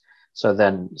experience. So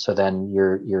then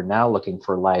you're now looking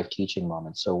for live teaching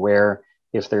moments. So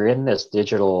if they're in this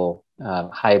digital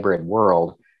hybrid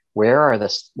world, where are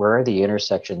the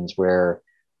intersections where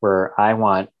I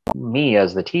want me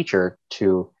as the teacher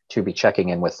to be checking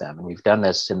in with them? And we've done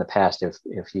this in the past.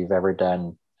 If you've ever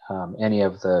done any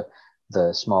of the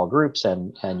small groups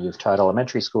and you've taught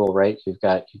elementary school, right? You've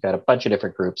got a bunch of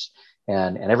different groups,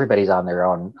 and everybody's on their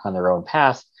own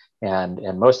path, and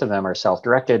most of them are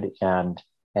self-directed,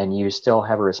 and you still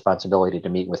have a responsibility to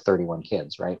meet with 31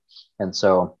 kids, right? And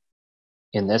so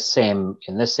in this same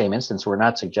instance, we're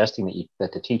not suggesting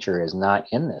that the teacher is not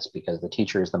in this, because the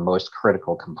teacher is the most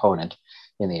critical component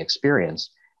in the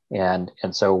experience. And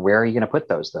so where are you going to put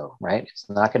those, though, right? It's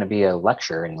not going to be a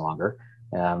lecture any longer.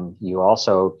 You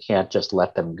also can't just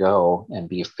let them go and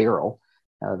be feral.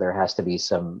 There has to be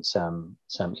some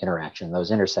interaction.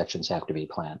 Those intersections have to be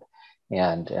planned.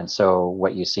 And so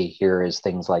what you see here is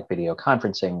things like video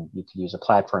conferencing. You could use a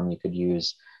platform. You could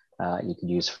use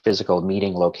physical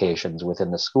meeting locations within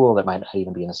the school that might not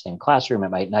even be in the same classroom.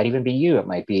 It might not even be you. It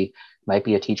might be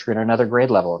a teacher in another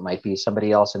grade level. It might be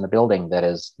somebody else in the building that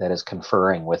is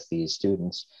conferring with these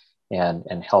students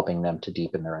and helping them to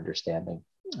deepen their understanding.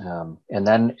 And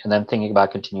then thinking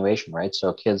about continuation, right?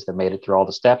 So kids that made it through all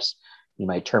the steps, you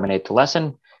might terminate the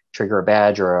lesson, trigger a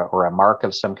badge or a mark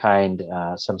of some kind,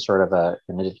 some sort of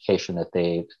an indication that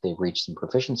they've reached some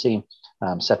proficiency,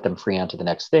 set them free onto the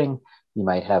next thing. You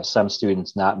might have some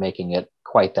students not making it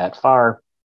quite that far,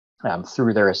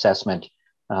 through their assessment,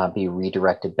 be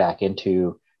redirected back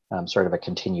into sort of a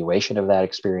continuation of that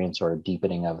experience or a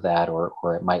deepening of that,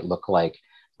 or it might look like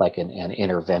an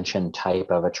intervention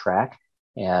type of a track.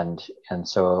 And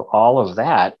so all of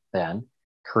that then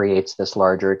creates this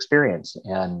larger experience.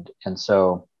 And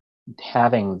so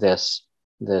having this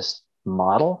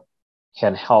model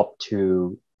can help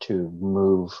to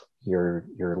move your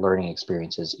learning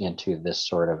experiences into this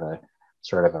sort of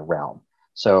a realm.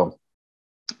 So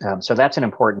that's an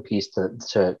important piece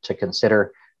to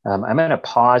consider. I'm going to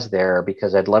pause there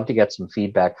because I'd love to get some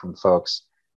feedback from folks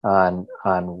on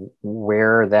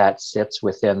where that sits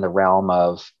within the realm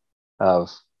of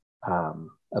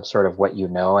sort of what you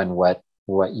know and what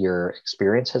your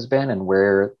experience has been and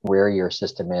where your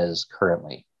system is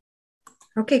currently.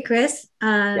 Okay, Chris,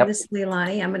 Yep. This is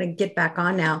Leilani. I'm going to get back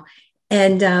on now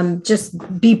and just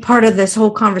be part of this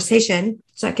whole conversation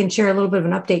so I can share a little bit of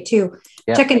an update too.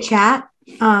 Yep. Check in chat.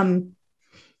 Hi,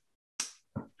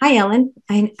 Ellen.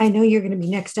 I know you're going to be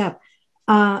next up.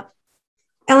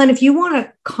 Ellen, if you want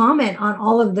to comment on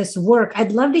all of this work,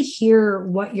 I'd love to hear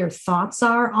what your thoughts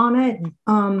are on it.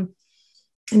 And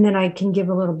then I can give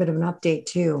a little bit of an update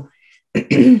too.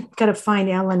 Got to find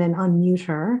Ellen and unmute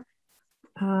her.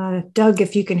 Doug,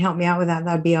 if you can help me out with that,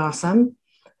 that'd be awesome.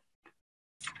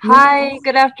 Hi,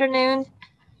 good afternoon.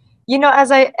 You know,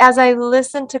 as I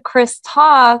listen to Chris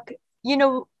talk, you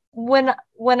know, when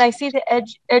I see the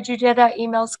EduJedi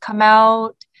emails come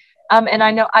out, and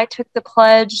I know I took the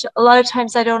pledge, a lot of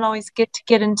times I don't always get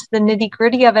into the nitty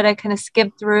gritty of it. I kind of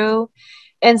skip through.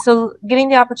 And so getting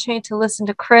the opportunity to listen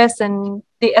to Chris and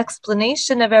the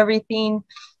explanation of everything,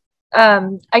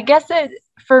 I guess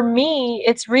for me,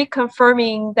 it's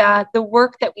reconfirming that the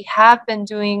work that we have been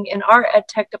doing in our ed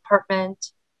tech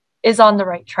department is on the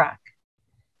right track.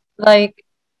 Like,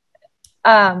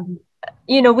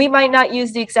 you know, we might not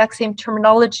use the exact same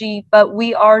terminology, but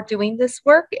we are doing this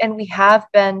work and we have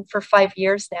been for 5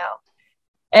 years now.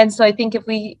 And so I think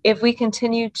if we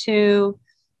continue to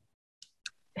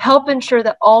help ensure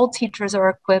that all teachers are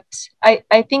equipped,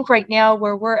 I think right now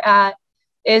where we're at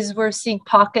is we're seeing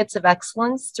pockets of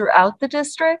excellence throughout the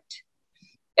district.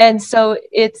 And so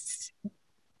it's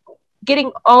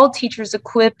getting all teachers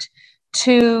equipped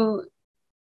to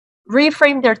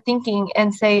reframe their thinking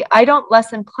and say, I don't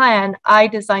lesson plan, I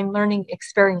design learning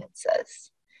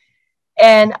experiences.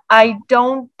 And I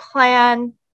don't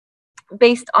plan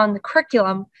based on the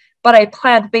curriculum, but I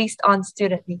plan based on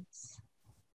student needs.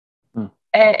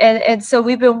 And so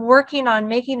we've been working on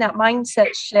making that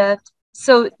mindset shift.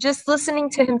 So just listening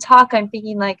to him talk, I'm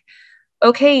thinking like,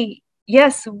 okay,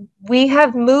 yes, we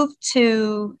have moved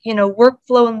to,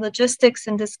 workflow and logistics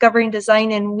and discovering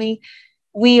design, and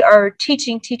we are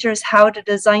teaching teachers how to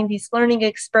design these learning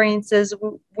experiences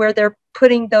where they're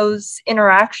putting those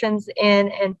interactions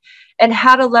in, and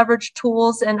how to leverage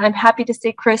tools. And I'm happy to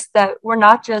say, Chris, that we're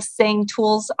not just saying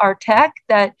tools are tech,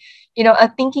 that,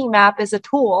 a thinking map is a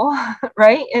tool,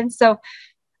 right? And so,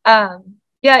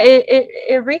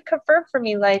 it reconfirmed for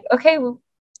me, like, okay,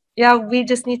 we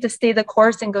just need to stay the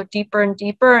course and go deeper and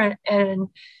deeper and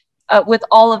with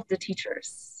all of the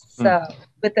teachers. So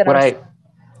within our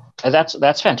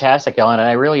That's fantastic, Ellen, and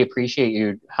I really appreciate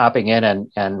you hopping in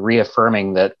and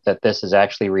reaffirming that this is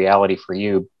actually reality for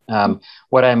you.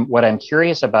 What I'm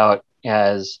curious about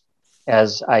as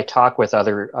I talk with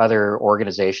other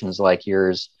organizations like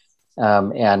yours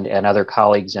and other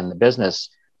colleagues in the business,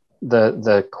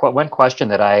 the one question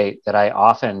that I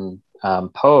often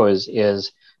pose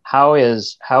is how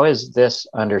is this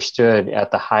understood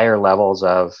at the higher levels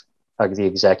of the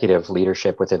executive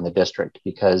leadership within the district?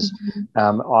 Because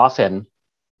often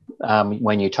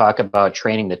when you talk about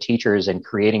training the teachers and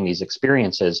creating these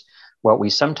experiences, what we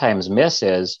sometimes miss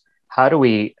is how do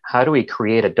we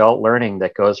create adult learning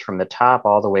that goes from the top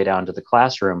all the way down to the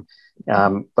classroom,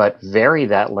 but vary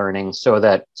that learning so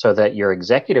that your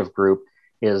executive group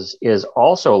is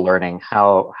also learning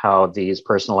how these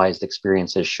personalized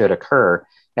experiences should occur,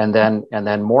 and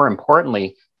then more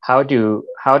importantly, how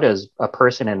does a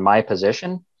person in my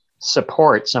position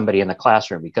support somebody in the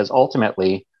classroom? Because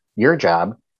ultimately, your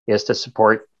job is to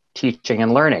support teaching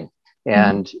and learning.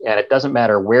 And it doesn't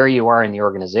matter where you are in the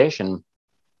organization,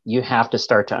 you have to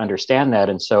start to understand that.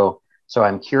 And so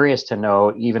I'm curious to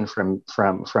know, even from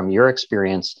your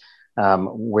experience,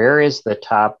 where is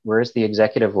the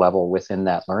executive level within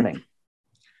that learning?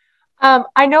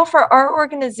 I know for our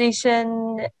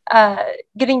organization,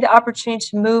 getting the opportunity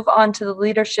to move on to the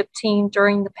leadership team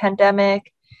during the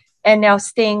pandemic and now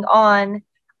staying on,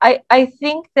 I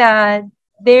think that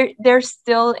they're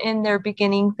still in their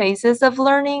beginning phases of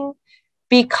learning,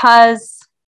 because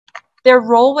their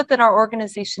role within our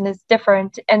organization is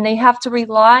different, and they have to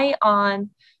rely on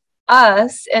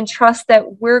us and trust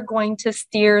that we're going to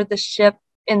steer the ship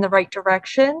in the right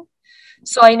direction.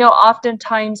 So I know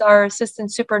oftentimes our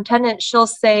assistant superintendent, she'll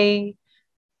say,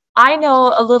 I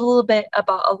know a little bit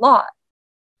about a lot.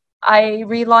 I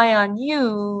rely on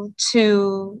you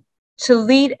to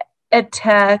lead ed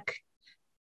tech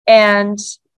and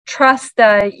trust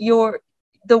that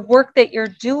the work that you're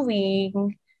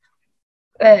doing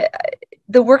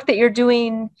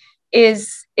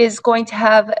is going to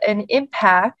have an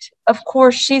impact. Of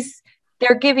course,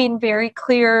 they're giving very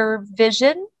clear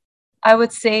vision. I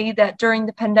would say that during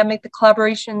the pandemic, the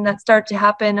collaboration that started to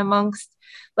happen amongst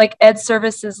like ed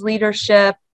services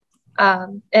leadership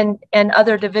and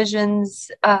other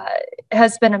divisions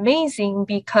has been amazing,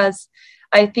 because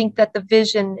I think that the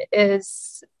vision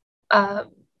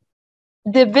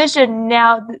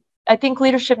now, I think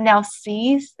leadership now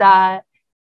sees that,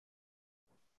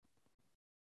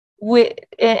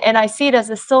 and I see it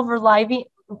as a silver lining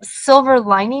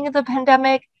of the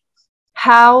pandemic,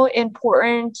 how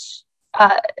important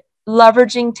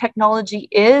leveraging technology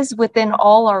is within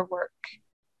all our work.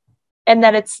 And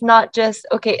that it's not just,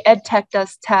 okay, ed tech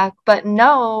does tech, but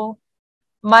no,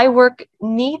 my work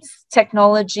needs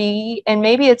technology, and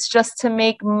maybe it's just to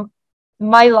make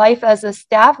my life as a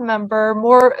staff member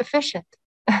more efficient,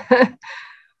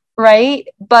 right?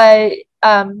 But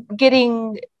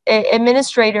getting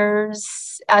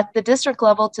administrators at the district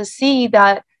level to see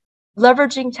that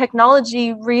leveraging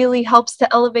technology really helps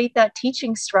to elevate that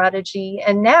teaching strategy.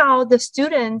 And now the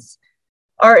students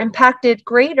are impacted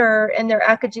greater, and their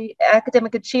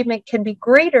academic achievement can be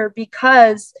greater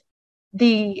because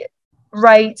the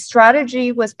right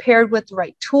strategy was paired with the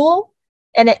right tool,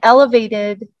 and it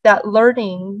elevated that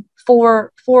learning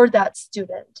for that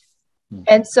student.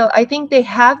 And so I think they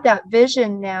have that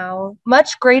vision now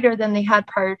much greater than they had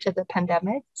prior to the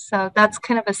pandemic. So that's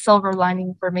kind of a silver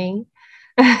lining for me.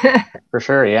 For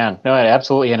sure. Yeah, no,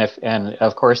 absolutely. And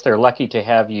of course, they're lucky to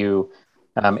have you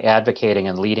advocating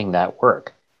and leading that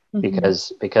work,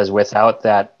 because without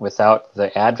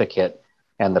the advocate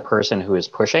and the person who is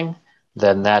pushing,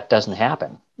 then that doesn't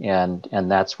happen. and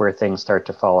that's where things start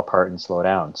to fall apart and slow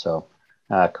down. So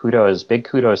big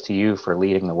kudos to you for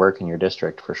leading the work in your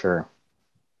district, for sure.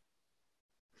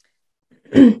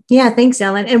 Yeah, thanks,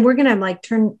 Ellen. And we're gonna like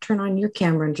turn on your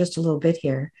camera in just a little bit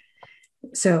here,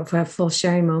 so for a full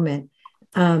sharing moment.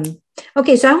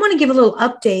 Okay, so I want to give a little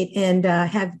update and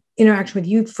have interaction with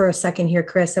you for a second here,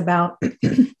 Chris, about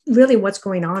really what's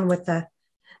going on with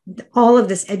all of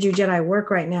this EduJedi work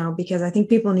right now, because I think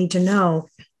people need to know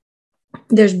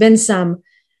there's been some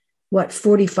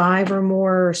 45 or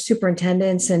more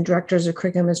superintendents and directors of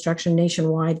curriculum instruction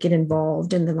nationwide get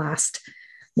involved in the last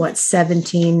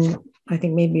 17, I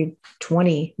think maybe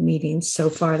 20 meetings so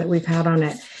far that we've had on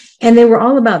it. And they were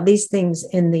all about these things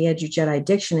in the EduJedi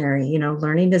dictionary,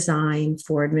 learning design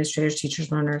for administrators,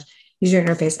 teachers, learners, user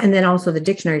interface, and then also the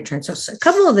dictionary terms. So a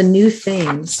couple of the new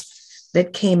things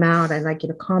that came out I'd like you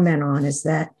to comment on is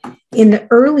that in the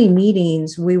early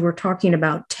meetings, we were talking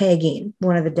about tagging,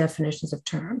 one of the definitions of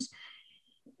terms.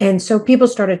 And so people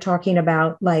started talking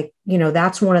about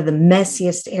that's one of the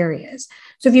messiest areas.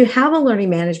 So if you have a learning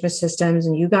management systems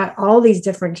and you got all these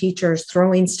different teachers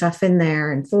throwing stuff in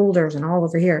there and folders and all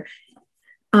over here,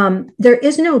 there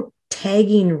is no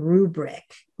tagging rubric,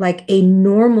 like a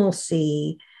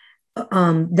normalcy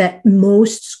that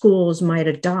most schools might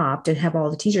adopt and have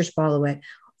all the teachers follow it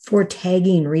for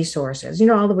tagging resources,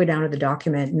 all the way down to the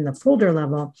document and the folder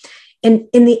level. And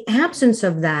in the absence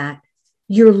of that,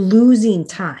 you're losing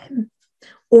time.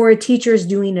 Or a teacher is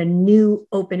doing a new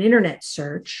open internet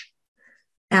search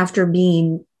after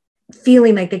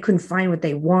feeling like they couldn't find what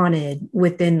they wanted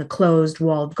within the closed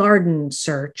walled garden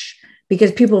search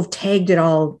because people have tagged it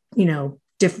all,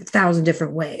 1,000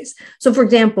 different ways. So for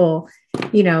example,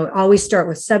 always start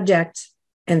with subject,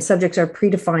 and subjects are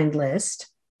predefined list,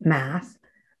 math,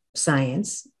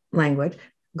 science, language,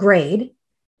 grade,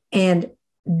 and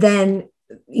then,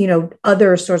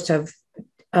 other sorts of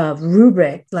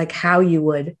rubric, like how you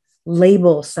would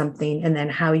label something and then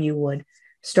how you would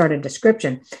start a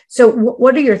description. So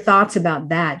what are your thoughts about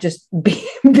that? Just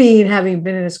having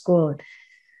been in a school and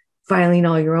filing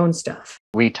all your own stuff.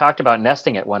 We talked about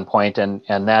nesting at one point, and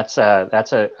that's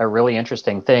a really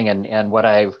interesting thing. And what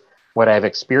I've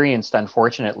experienced,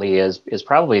 unfortunately, is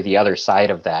probably the other side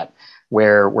of that,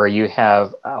 where you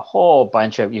have a whole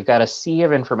bunch of, you've got a sea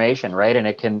of information, right? And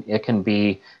it can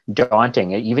be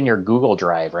daunting. Even your Google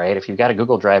Drive, right? If you've got a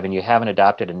Google Drive and you haven't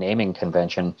adopted a naming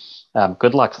convention,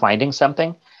 good luck finding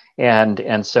something.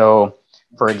 And so,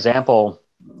 for example,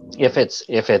 if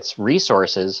it's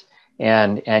resources,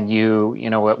 and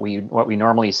what we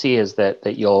normally see is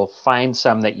that you'll find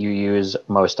some that you use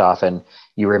most often.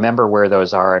 You remember where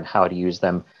those are and how to use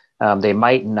them. They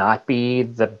might not be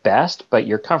the best, but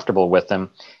you're comfortable with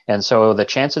them. And so the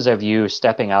chances of you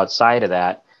stepping outside of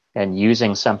that and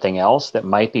using something else that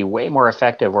might be way more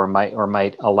effective or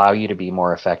might allow you to be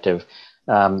more effective,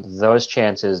 those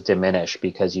chances diminish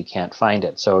because you can't find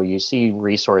it. So you see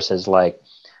resources like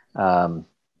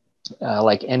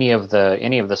any of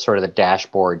the sort of the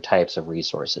dashboard types of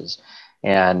resources,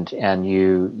 and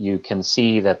you can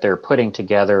see that they're putting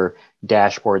together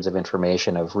dashboards of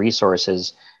information of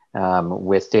resources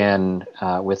within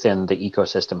the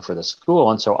ecosystem for the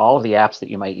school. And so all of the apps that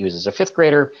you might use as a fifth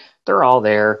grader, they're all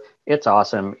there. It's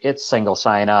awesome. It's single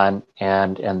sign-on,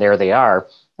 and there they are.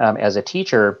 As a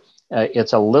teacher,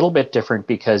 it's a little bit different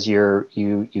because you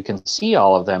can see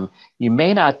all of them. You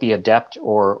may not be adept,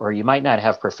 or you might not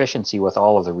have proficiency with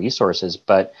all of the resources,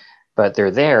 but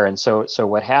they're there. And so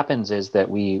what happens is that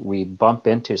we bump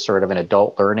into sort of an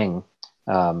adult learning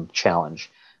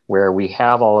challenge where we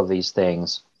have all of these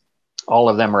things. All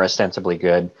of them are ostensibly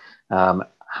good.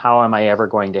 How am I ever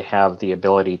going to have the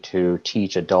ability to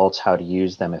teach adults how to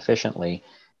use them efficiently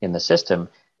in the system?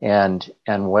 And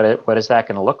what is that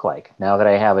going to look like now that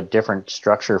I have a different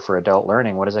structure for adult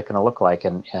learning? What is it going to look like?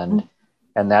 And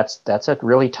that's a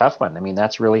really tough one. I mean,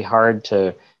 that's really hard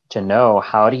to know.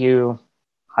 How do you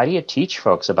teach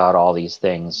folks about all these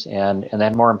things? And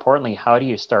then more importantly, how do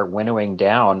you start winnowing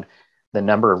down the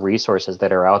number of resources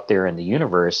that are out there in the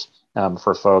universe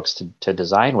for folks to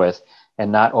design with,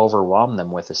 and not overwhelm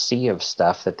them with a sea of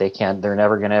stuff that they're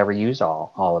never going to ever use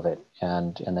all of it,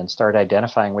 and then start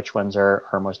identifying which ones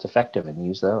are most effective and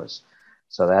use those.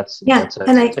 So that's a challenge.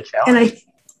 And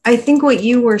I think what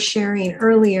you were sharing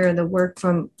earlier, the work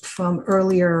from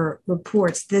earlier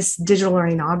reports, this digital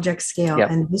learning object scale, yep.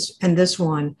 and this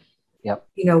one, yep.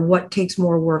 What takes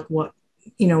more work, more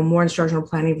instructional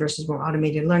planning versus more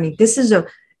automated learning. This is a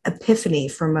epiphany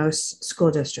for most school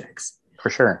districts.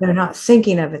 For sure. They're not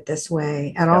thinking of it this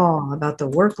way at all about the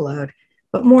workload.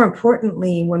 But more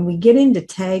importantly, when we get into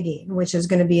tagging, which is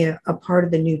going to be a part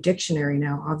of the new dictionary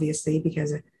now, obviously,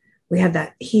 because we had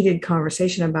that heated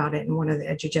conversation about it in one of the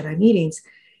EduJedi meetings.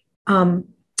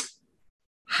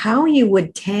 How you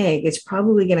would tag is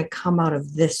probably going to come out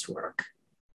of this work,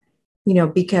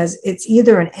 because it's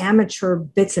either an amateur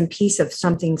bits and piece of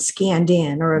something scanned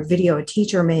in, or a video a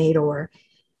teacher made, or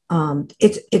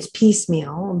it's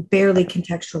piecemeal, barely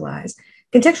contextualized.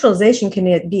 Contextualization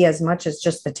can be as much as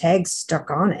just the tags stuck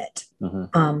on it.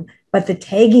 But the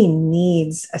tagging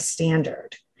needs a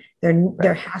standard.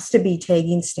 There has to be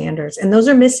tagging standards, and those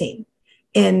are missing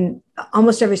in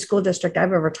almost every school district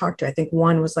I've ever talked to. I think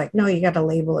one was like, no, you got to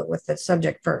label it with the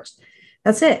subject first.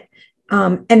 That's it.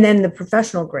 And then the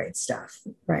professional grade stuff,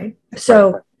 right?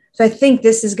 So I think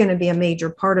this is going to be a major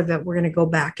part of it. We're going to go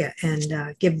back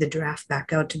and give the draft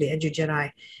back out to the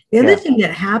EduJedi. The other thing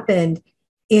that happened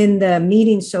in the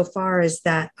meeting so far is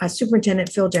that Superintendent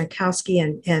Phil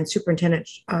Jankowski and Superintendent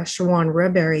Shawan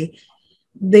Reberry,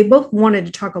 they both wanted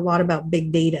to talk a lot about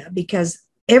big data, because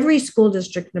every school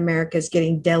district in America is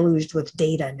getting deluged with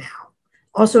data now.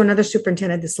 Also, another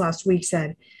superintendent this last week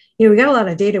said, we got a lot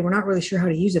of data. We're not really sure how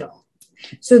to use it all.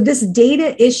 So this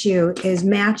data issue is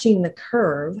matching the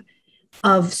curve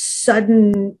of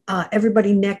sudden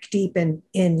everybody neck deep in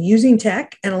using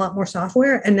tech and a lot more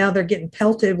software. And now they're getting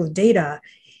pelted with data,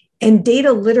 and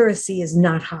data literacy is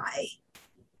not high.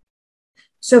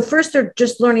 So first, they're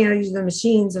just learning how to use the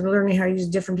machines and learning how to use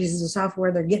different pieces of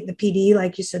software. They're getting the PD,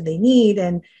 like you said, they need,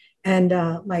 and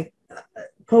like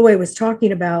Poe was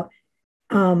talking about.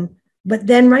 But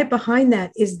then right behind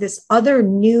that is this other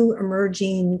new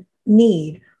emerging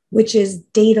need, which is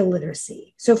data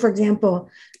literacy. So for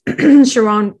example,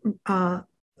 Sharon,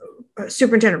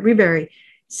 Superintendent Reberry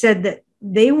said that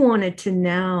they wanted to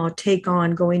now take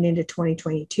on, going into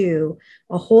 2022,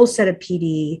 a whole set of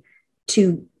PD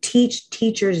to teach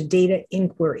teachers data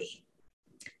inquiry,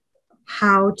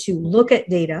 how to look at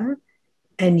data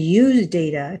and use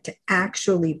data to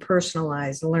actually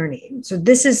personalize learning. So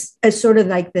this is a sort of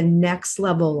like the next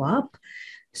level up.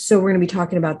 So we're going to be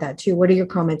talking about that too. What are your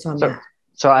comments on that?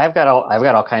 So I've got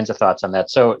all kinds of thoughts on that.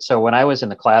 So when I was in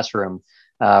the classroom,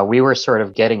 we were sort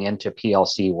of getting into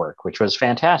PLC work, which was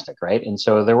fantastic, right? And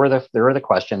so there were the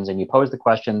questions, and you pose the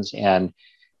questions, and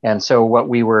so what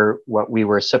we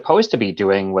were supposed to be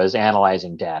doing was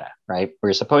analyzing data, right? We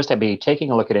were supposed to be taking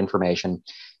a look at information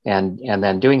and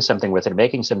then doing something with it,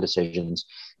 making some decisions.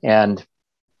 And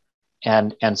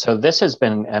so this has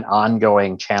been an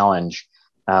ongoing challenge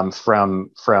from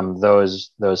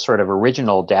those sort of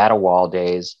original data wall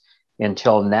days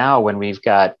until now, when we've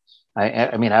got,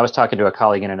 I mean, I was talking to a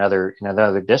colleague in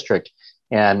another district,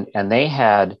 and they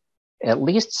had at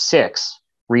least 6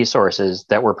 resources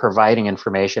that were providing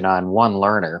information on one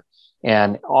learner,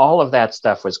 and all of that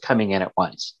stuff was coming in at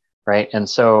once, right? And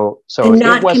so and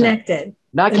not connected,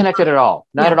 not connected at all,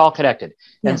 not at all connected.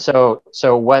 Yeah. And so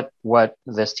what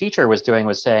this teacher was doing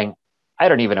was saying, I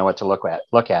don't even know what to look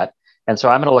at, and so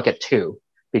I'm going to look at 2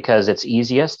 because it's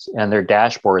easiest and their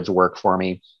dashboards work for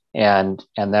me, and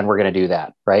then we're going to do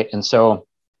that, right? And so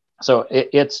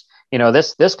it's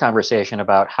this conversation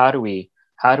about how do we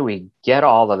get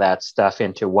all of that stuff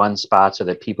into one spot so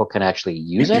that people can actually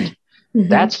use it? Mm-hmm.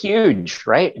 That's huge,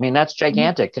 right? I mean, that's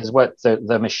gigantic, because what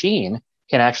the machine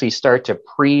can actually start to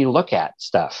pre-look at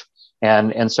stuff.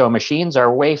 And so machines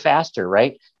are way faster,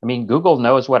 right? I mean, Google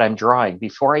knows what I'm drawing.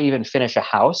 Before I even finish a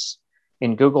house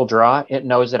in Google Draw, it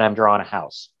knows that I'm drawing a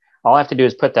house. All I have to do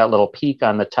is put that little peak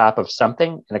on the top of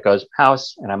something, and it goes,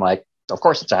 house. And I'm like, of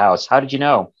course it's a house. How did you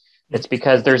know? It's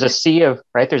because there's a sea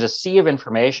of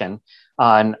information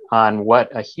on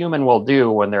what a human will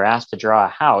do when they're asked to draw a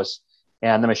house,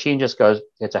 and the machine just goes,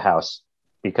 it's a house,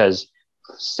 because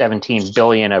 17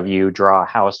 billion of you draw a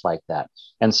house like that.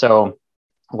 And so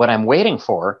what I'm waiting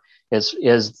for is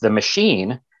the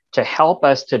machine to help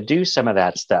us to do some of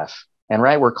that stuff. And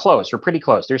right, we're pretty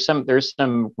close. There's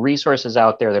some resources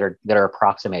out there that are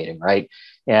approximating, right?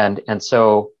 And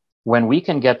so when we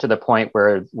can get to the point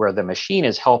where the machine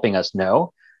is helping us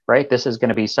know, right, this is going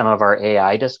to be some of our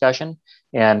AI discussion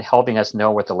and helping us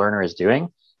know what the learner is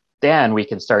doing, then we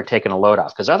can start taking a load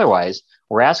off. Because otherwise,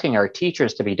 we're asking our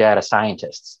teachers to be data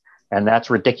scientists, and that's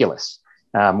ridiculous.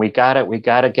 We got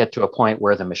to get to a point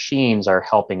where the machines are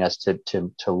helping us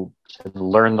to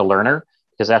learn the learner,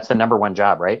 because that's the number one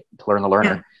job, right? To learn the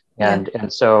learner. Yeah.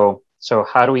 And so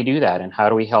how do we do that? And how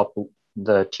do we help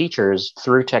the teachers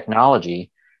through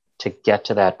technology to get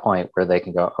to that point where they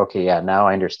can go, okay, yeah, now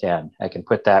I understand. I can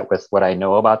put that with what I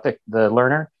know about the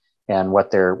learner and what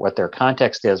their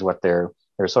context is, what their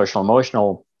social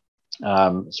emotional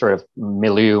sort of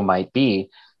milieu might be,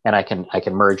 and I can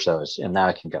merge those, and now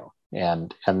I can go.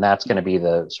 And that's going to be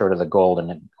the sort of the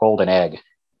golden egg.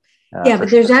 Yeah, but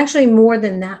there's sure. actually more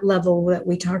than that level that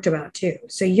we talked about too.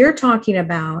 So you're talking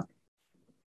about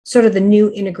sort of the new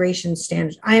integration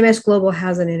standards. IMS Global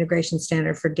has an integration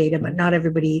standard for data, but not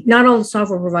everybody, not all the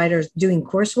software providers doing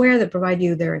courseware that provide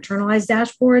you their internalized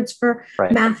dashboards for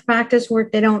Right. math practice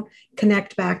work, they don't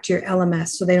connect back to your LMS,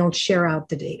 so they don't share out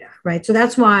the data, right? So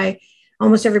that's why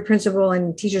almost every principal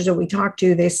and teachers that we talk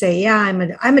to, they say, yeah,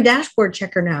 I'm a dashboard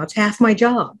checker now. It's half my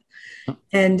job.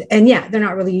 And yeah, they're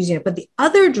not really using it. But the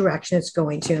other direction it's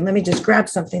going to, and let me just grab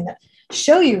something that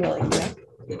show you really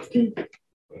quick,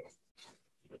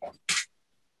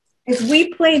 is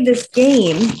we played this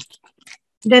game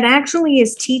that actually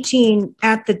is teaching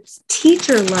at the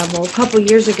teacher level a couple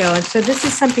years ago. And so this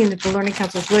is something that the Learning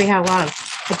Councils really had a lot of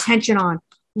attention on.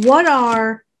 What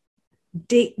are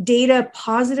data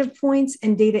positive points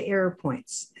and data error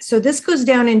points? So this goes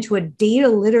down into a data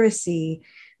literacy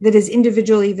that is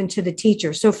individual even to the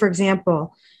teacher. So for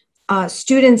example,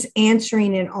 students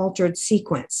answering in altered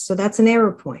sequence. So that's an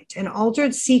error point. An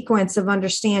altered sequence of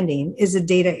understanding is a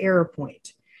data error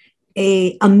point.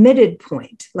 A omitted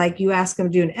point, like you ask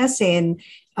them to do an essay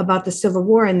about the Civil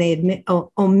War and they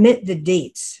omit the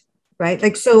dates, right?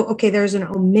 Like, so, okay, there's an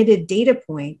omitted data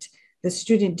point the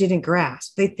student didn't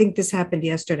grasp. They think this happened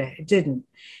yesterday. It didn't.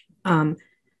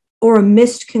 Or a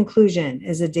missed conclusion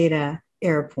is a data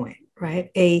error point,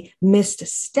 right? A missed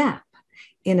step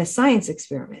in a science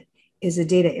experiment is a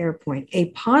data error point.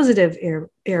 A positive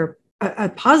a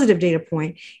positive data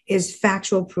point is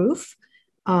factual proof.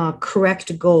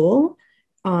 Correct goal,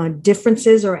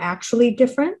 differences are actually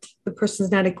different. The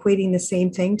person's not equating the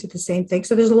same thing to the same thing.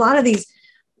 So there's a lot of these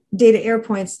data error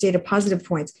points, data positive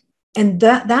points. And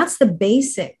that's the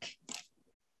basic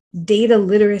data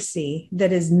literacy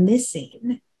that is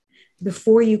missing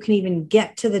before you can even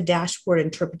get to the dashboard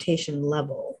interpretation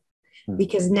level.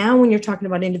 Because now when you're talking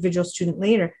about individual student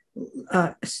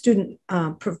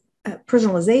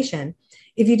personalization,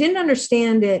 if you didn't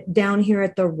understand it down here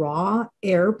at the raw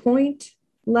error point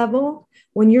level,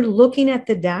 when you're looking at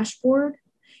the dashboard,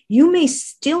 you may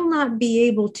still not be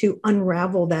able to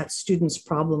unravel that student's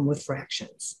problem with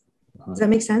fractions. Does that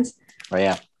make sense? Oh,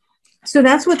 yeah. So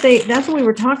that's what we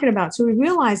were talking about. So we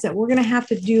realized that we're going to have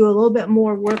to do a little bit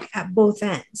more work at both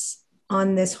ends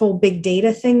on this whole big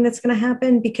data thing that's going to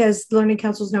happen, because the Learning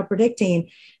Council is now predicting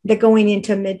that going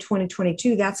into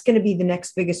mid-2022, that's going to be the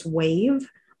next biggest wave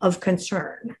of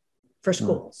concern for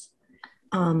schools.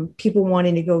 People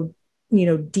wanting to go,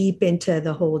 deep into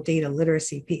the whole data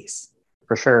literacy piece.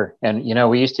 For sure. And,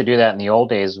 we used to do that in the old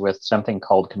days with something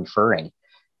called conferring.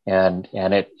 And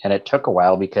it took a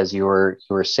while because you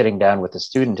were sitting down with the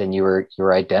student and you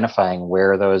were identifying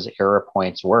where those error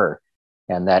points were.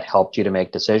 And that helped you to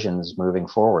make decisions moving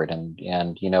forward. And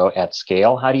at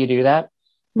scale, how do you do that?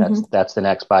 That's the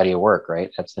next body of work,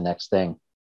 right? That's the next thing.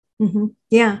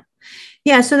 Yeah.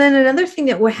 Yeah. So then another thing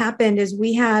that what happened is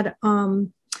we had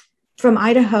from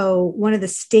Idaho, one of the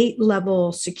state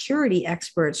level security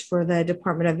experts for the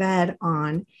Department of Ed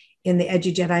on in the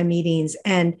EduJedi meetings.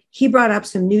 And he brought up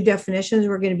some new definitions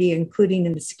we're going to be including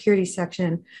in the security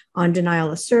section on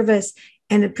denial of service,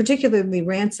 and particularly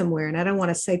ransomware. And I don't want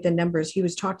to cite the numbers he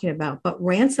was talking about, but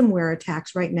ransomware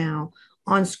attacks right now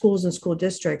on schools and school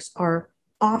districts are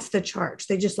off the charts.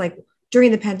 They just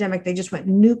during the pandemic, they just went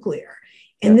nuclear.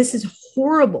 And this is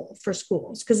horrible for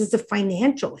schools because it's a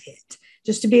financial hit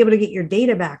just to be able to get your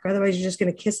data back. Otherwise, you're just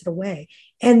going to kiss it away.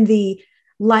 And the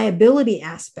liability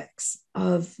aspects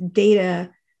of data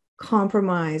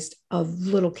compromised of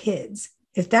little kids.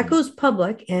 If that goes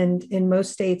public, and in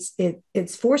most states,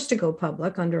 it's forced to go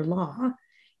public under law,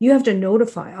 you have to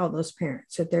notify all those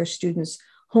parents that their student's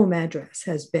home address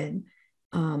has been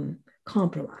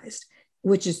compromised,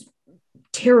 which is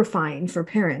terrifying for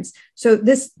parents. So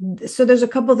there's a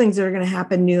couple of things that are going to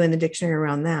happen new in the dictionary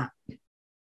around that.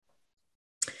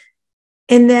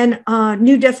 And then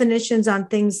new definitions on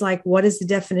things like, what is the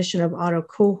definition of auto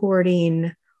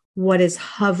cohorting? What does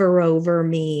hover over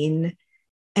mean?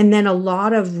 And then a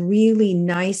lot of really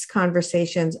nice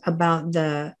conversations about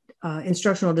the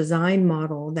instructional design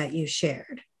model that you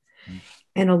shared.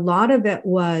 And a lot of it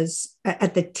was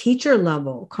at the teacher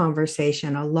level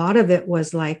conversation. A lot of it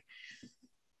was like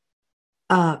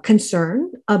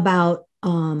concern about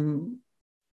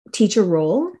teacher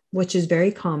role, which is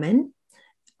very common,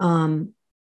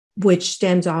 which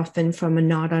stems often from a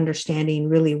not understanding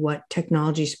really what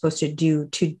technology is supposed to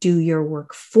do your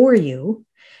work for you,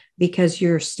 because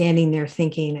you're standing there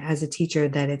thinking as a teacher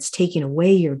that it's taking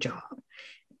away your job,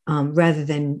 rather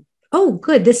than, oh,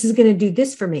 good, this is going to do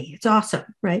this for me. It's awesome,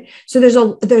 right? So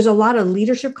there's a lot of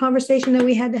leadership conversation that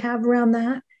we had to have around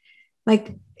that.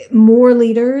 Like, more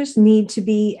leaders need to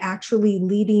be actually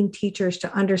leading teachers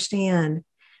to understand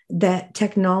that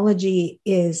technology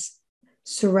is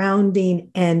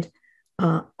surrounding and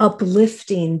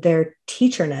uplifting their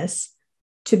teacherness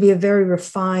to be a very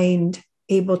refined,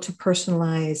 able to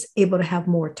personalize, able to have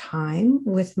more time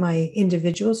with my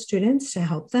individual students to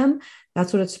help them.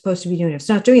 That's what it's supposed to be doing. If it's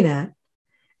not doing that,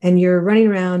 and you're running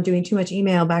around doing too much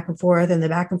email back and forth and the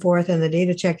back and forth and the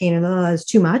data checking and is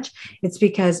too much, it's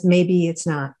because maybe it's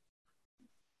not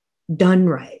done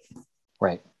right.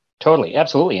 Right. Totally.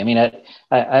 Absolutely. I mean,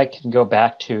 I can go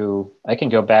back to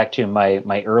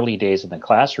my early days in the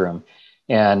classroom,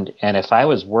 and if I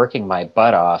was working my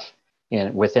butt off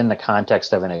within the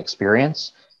context of an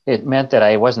experience, it meant that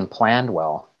I wasn't planned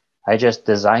well. I just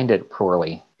designed it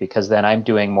poorly, because then I'm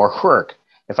doing more work.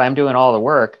 If I'm doing all the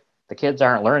work, the kids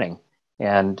aren't learning,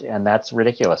 and that's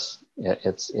ridiculous.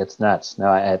 It's nuts.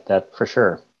 No, that for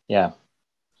sure. Yeah.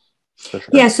 For sure.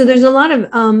 Yeah, so there's a lot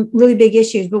of really big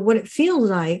issues, but what it feels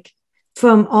like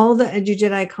from all the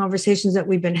EduJedi conversations that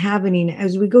we've been having,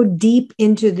 as we go deep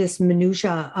into this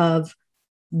minutia of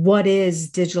what is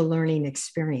digital learning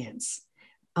experience,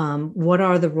 what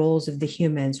are the roles of the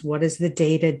humans, what is the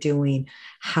data doing,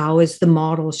 how is the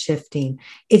model shifting?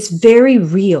 It's very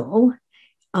real.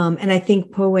 And I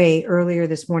think Poe earlier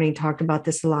this morning talked about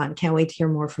this a lot, and can't wait to hear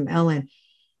more from Ellen.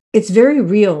 It's very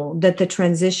real that the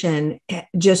transition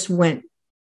just went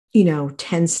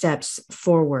 10 steps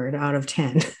forward out of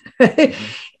 10.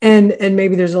 and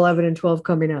maybe there's 11 and 12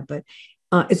 coming up, but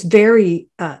it's very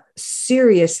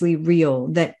seriously real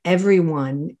that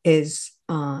everyone is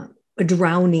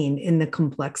drowning in the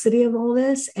complexity of all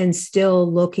this and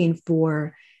still looking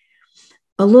for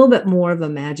a little bit more of a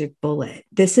magic bullet.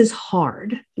 This is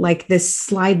hard. Like this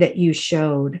slide that you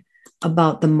showed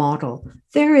about the model,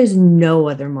 there is no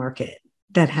other market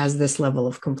that has this level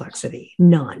of complexity.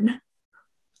 None.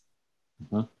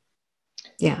 Mm-hmm.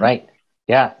 Yeah. Right.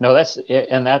 Yeah. No, that's it.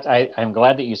 And I'm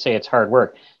glad that you say it's hard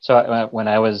work. So when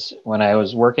I was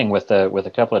working with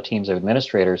a couple of teams of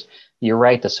administrators, you're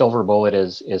right. The silver bullet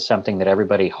is something that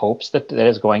everybody hopes that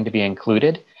is going to be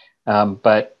included.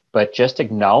 But just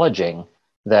acknowledging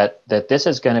that this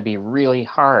is going to be really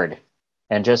hard,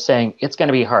 and just saying it's going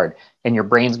to be hard, and your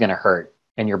brain's going to hurt,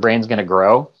 and your brain's going to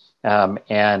grow,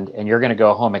 and you're going to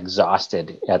go home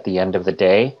exhausted at the end of the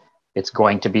day. It's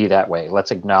going to be that way.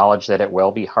 Let's acknowledge that it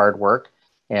will be hard work,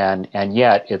 and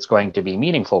yet it's going to be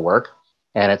meaningful work,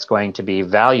 and it's going to be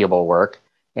valuable work.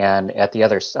 And on the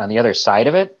other side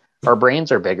of it, our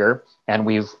brains are bigger, and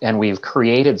we've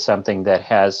created something that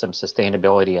has some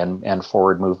sustainability and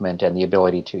forward movement and the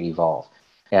ability to evolve,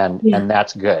 and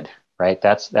that's good, right?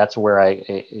 That's where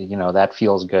that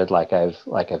feels good, like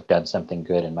I've done something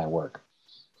good in my work.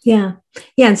 Yeah.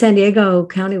 And San Diego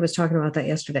County was talking about that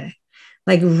yesterday.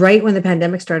 Like right when the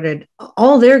pandemic started,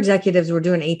 all their executives were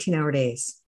doing 18-hour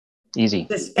days. Easy.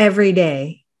 Just every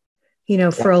day,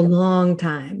 for a long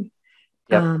time.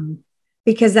 Yep.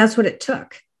 Because that's what it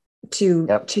took to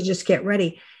just get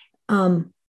ready.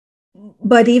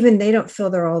 But even they don't feel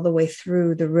they're all the way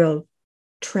through the real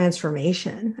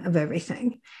transformation of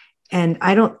everything. And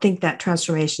I don't think that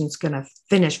transformation is going to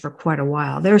finish for quite a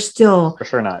while. There's still for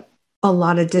sure not a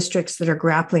lot of districts that are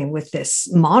grappling with this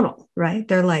model, right?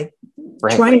 They're like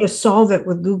trying to solve it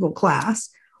with Google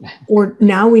Class, or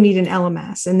now we need an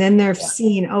LMS. And then they're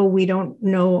seeing, we don't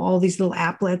know all these little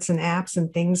applets and apps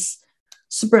and things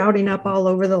sprouting up all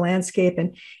over the landscape.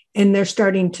 And they're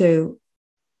starting to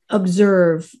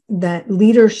observe that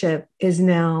leadership is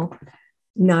now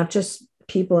not just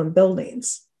people in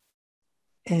buildings.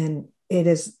 And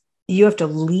you have to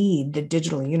lead the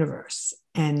digital universe.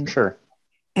 And sure.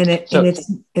 And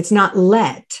it's not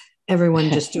let everyone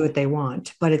just do what they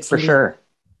want, but it's for sure.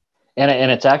 And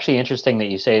it's actually interesting that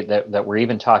you say that we're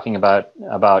even talking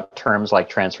about terms like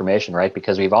transformation, right?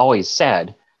 Because we've always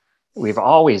said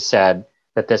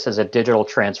that this is a digital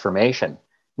transformation,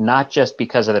 not just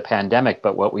because of the pandemic,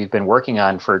 but what we've been working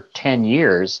on for 10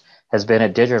 years has been a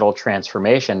digital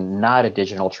transformation, not a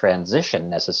digital transition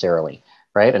necessarily,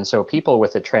 right? And so people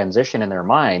with a transition in their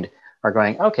mind are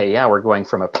going, okay, yeah, we're going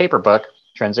from a paper book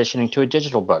transitioning to a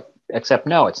digital book, except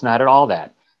no, it's not at all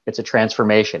that. It's a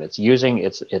transformation.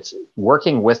 It's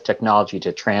working with technology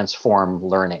to transform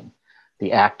learning.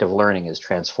 The act of learning is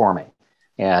transforming.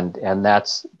 And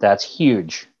that's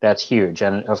huge. That's huge.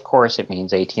 And of course it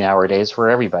means 18-hour days for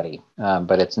everybody,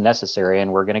 but it's necessary,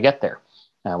 and we're going to get there.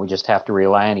 We just have to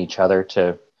rely on each other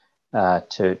to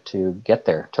get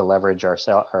there, to leverage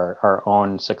our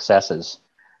own successes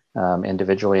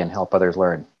individually and help others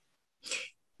learn.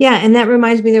 Yeah. And that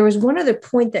reminds me, there was one other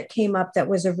point that came up that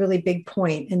was a really big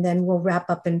point, and then we'll wrap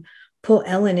up and pull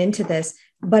Ellen into this,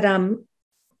 but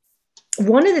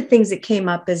one of the things that came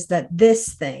up is that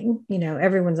this thing,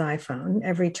 everyone's iPhone,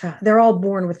 every child, they're all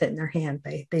born with it in their hand,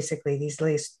 basically, these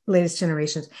latest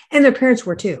generations, and their parents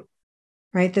were too,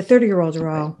 right? The 30-year-olds are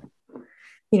all,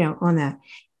 on that,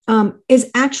 is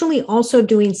actually also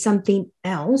doing something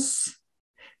else.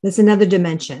 That's another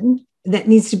dimension that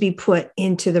needs to be put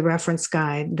into the reference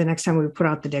guide the next time we put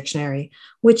out the dictionary,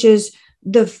 which is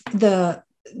the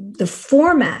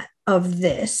format of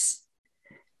this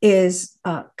is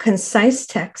concise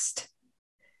text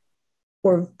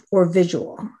or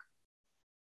visual,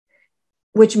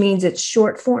 which means it's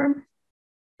short form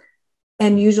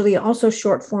and usually also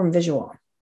short form visual.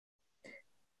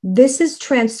 This is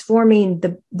transforming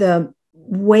the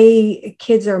way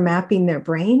kids are mapping their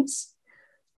brains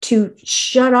to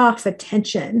shut off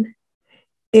attention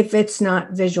if it's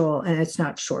not visual and it's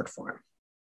not short form.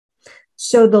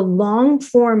 So the long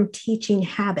form teaching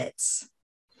habits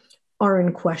are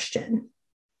in question.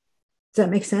 Does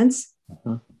that make sense?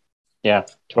 Mm-hmm. Yeah,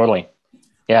 totally.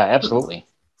 Yeah, absolutely.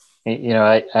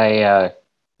 I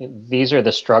these are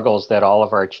the struggles that all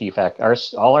of our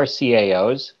all our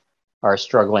CAOs are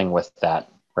struggling with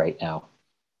that right now,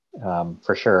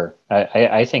 for sure.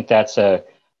 I think that's a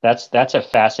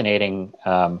fascinating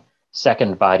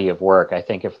second body of work. I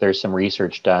think if there's some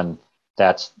research done,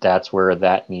 that's where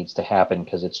that needs to happen,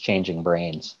 because it's changing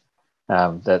brains.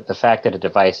 The fact that a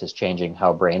device is changing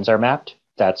how brains are mapped,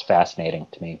 that's fascinating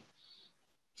to me.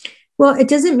 Well, it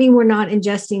doesn't mean we're not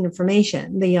ingesting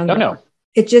information, the younger. No.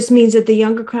 It just means that the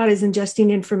younger crowd is ingesting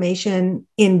information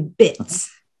in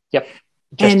bits. Yep.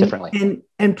 Just differently.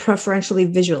 And preferentially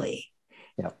visually.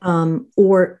 Yep.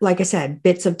 Or, like I said,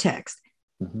 bits of text.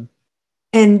 Mm-hmm.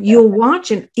 And you'll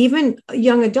watch, and even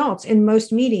young adults in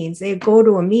most meetings, they go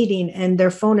to a meeting and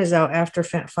their phone is out after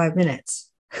 5 minutes.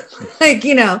 Like,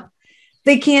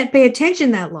 they can't pay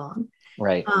attention that long.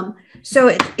 Right.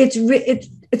 So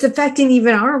it's affecting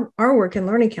even our work in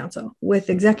Learning Counsel with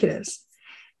executives.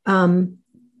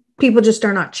 People just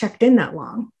are not checked in that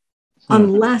long,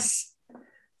 unless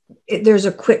there's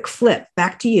a quick flip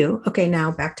back to you. Okay, now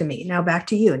back to me. Now back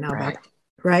to you. Now back.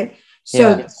 Right.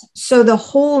 So the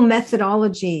whole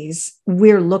methodologies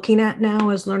we're looking at now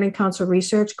as Learning Counsel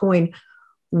research, going,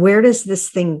 where does this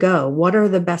thing go? What are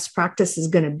the best practices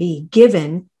going to be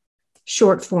given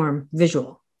short form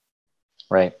visual?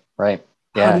 Right.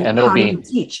 Yeah. And it'll be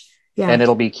teach. Yeah. And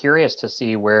it'll be curious to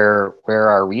see where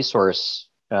our resource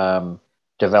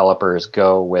developers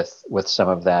go with some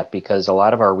of that, because a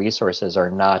lot of our resources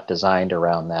are not designed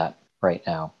around that right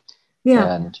now.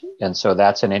 Yeah. And so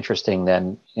that's an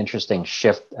interesting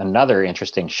shift, another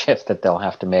interesting shift that they'll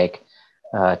have to make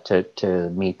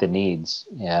to meet the needs.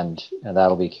 And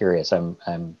that'll be curious.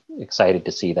 I'm excited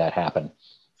to see that happen.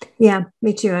 Yeah,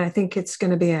 me too. I think it's going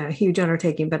to be a huge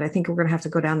undertaking, but I think we're going to have to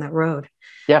go down that road.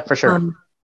 Yeah, for sure.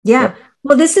 Yep.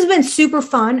 Well, this has been super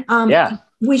fun. Yeah.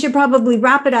 We should probably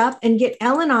wrap it up and get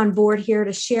Ellen on board here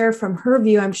to share from her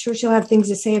view. I'm sure she'll have things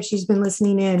to say if she's been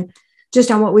listening in just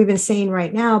on what we've been saying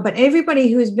right now. But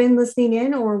everybody who's been listening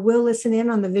in or will listen in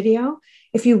on the video,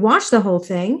 if you watch the whole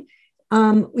thing,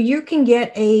 you can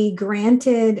get a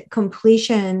granted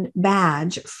completion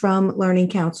badge from Learning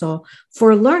Counsel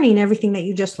for learning everything that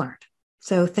you just learned.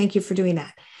 So thank you for doing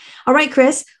that. All right,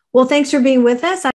 Chris. Well, thanks for being with us.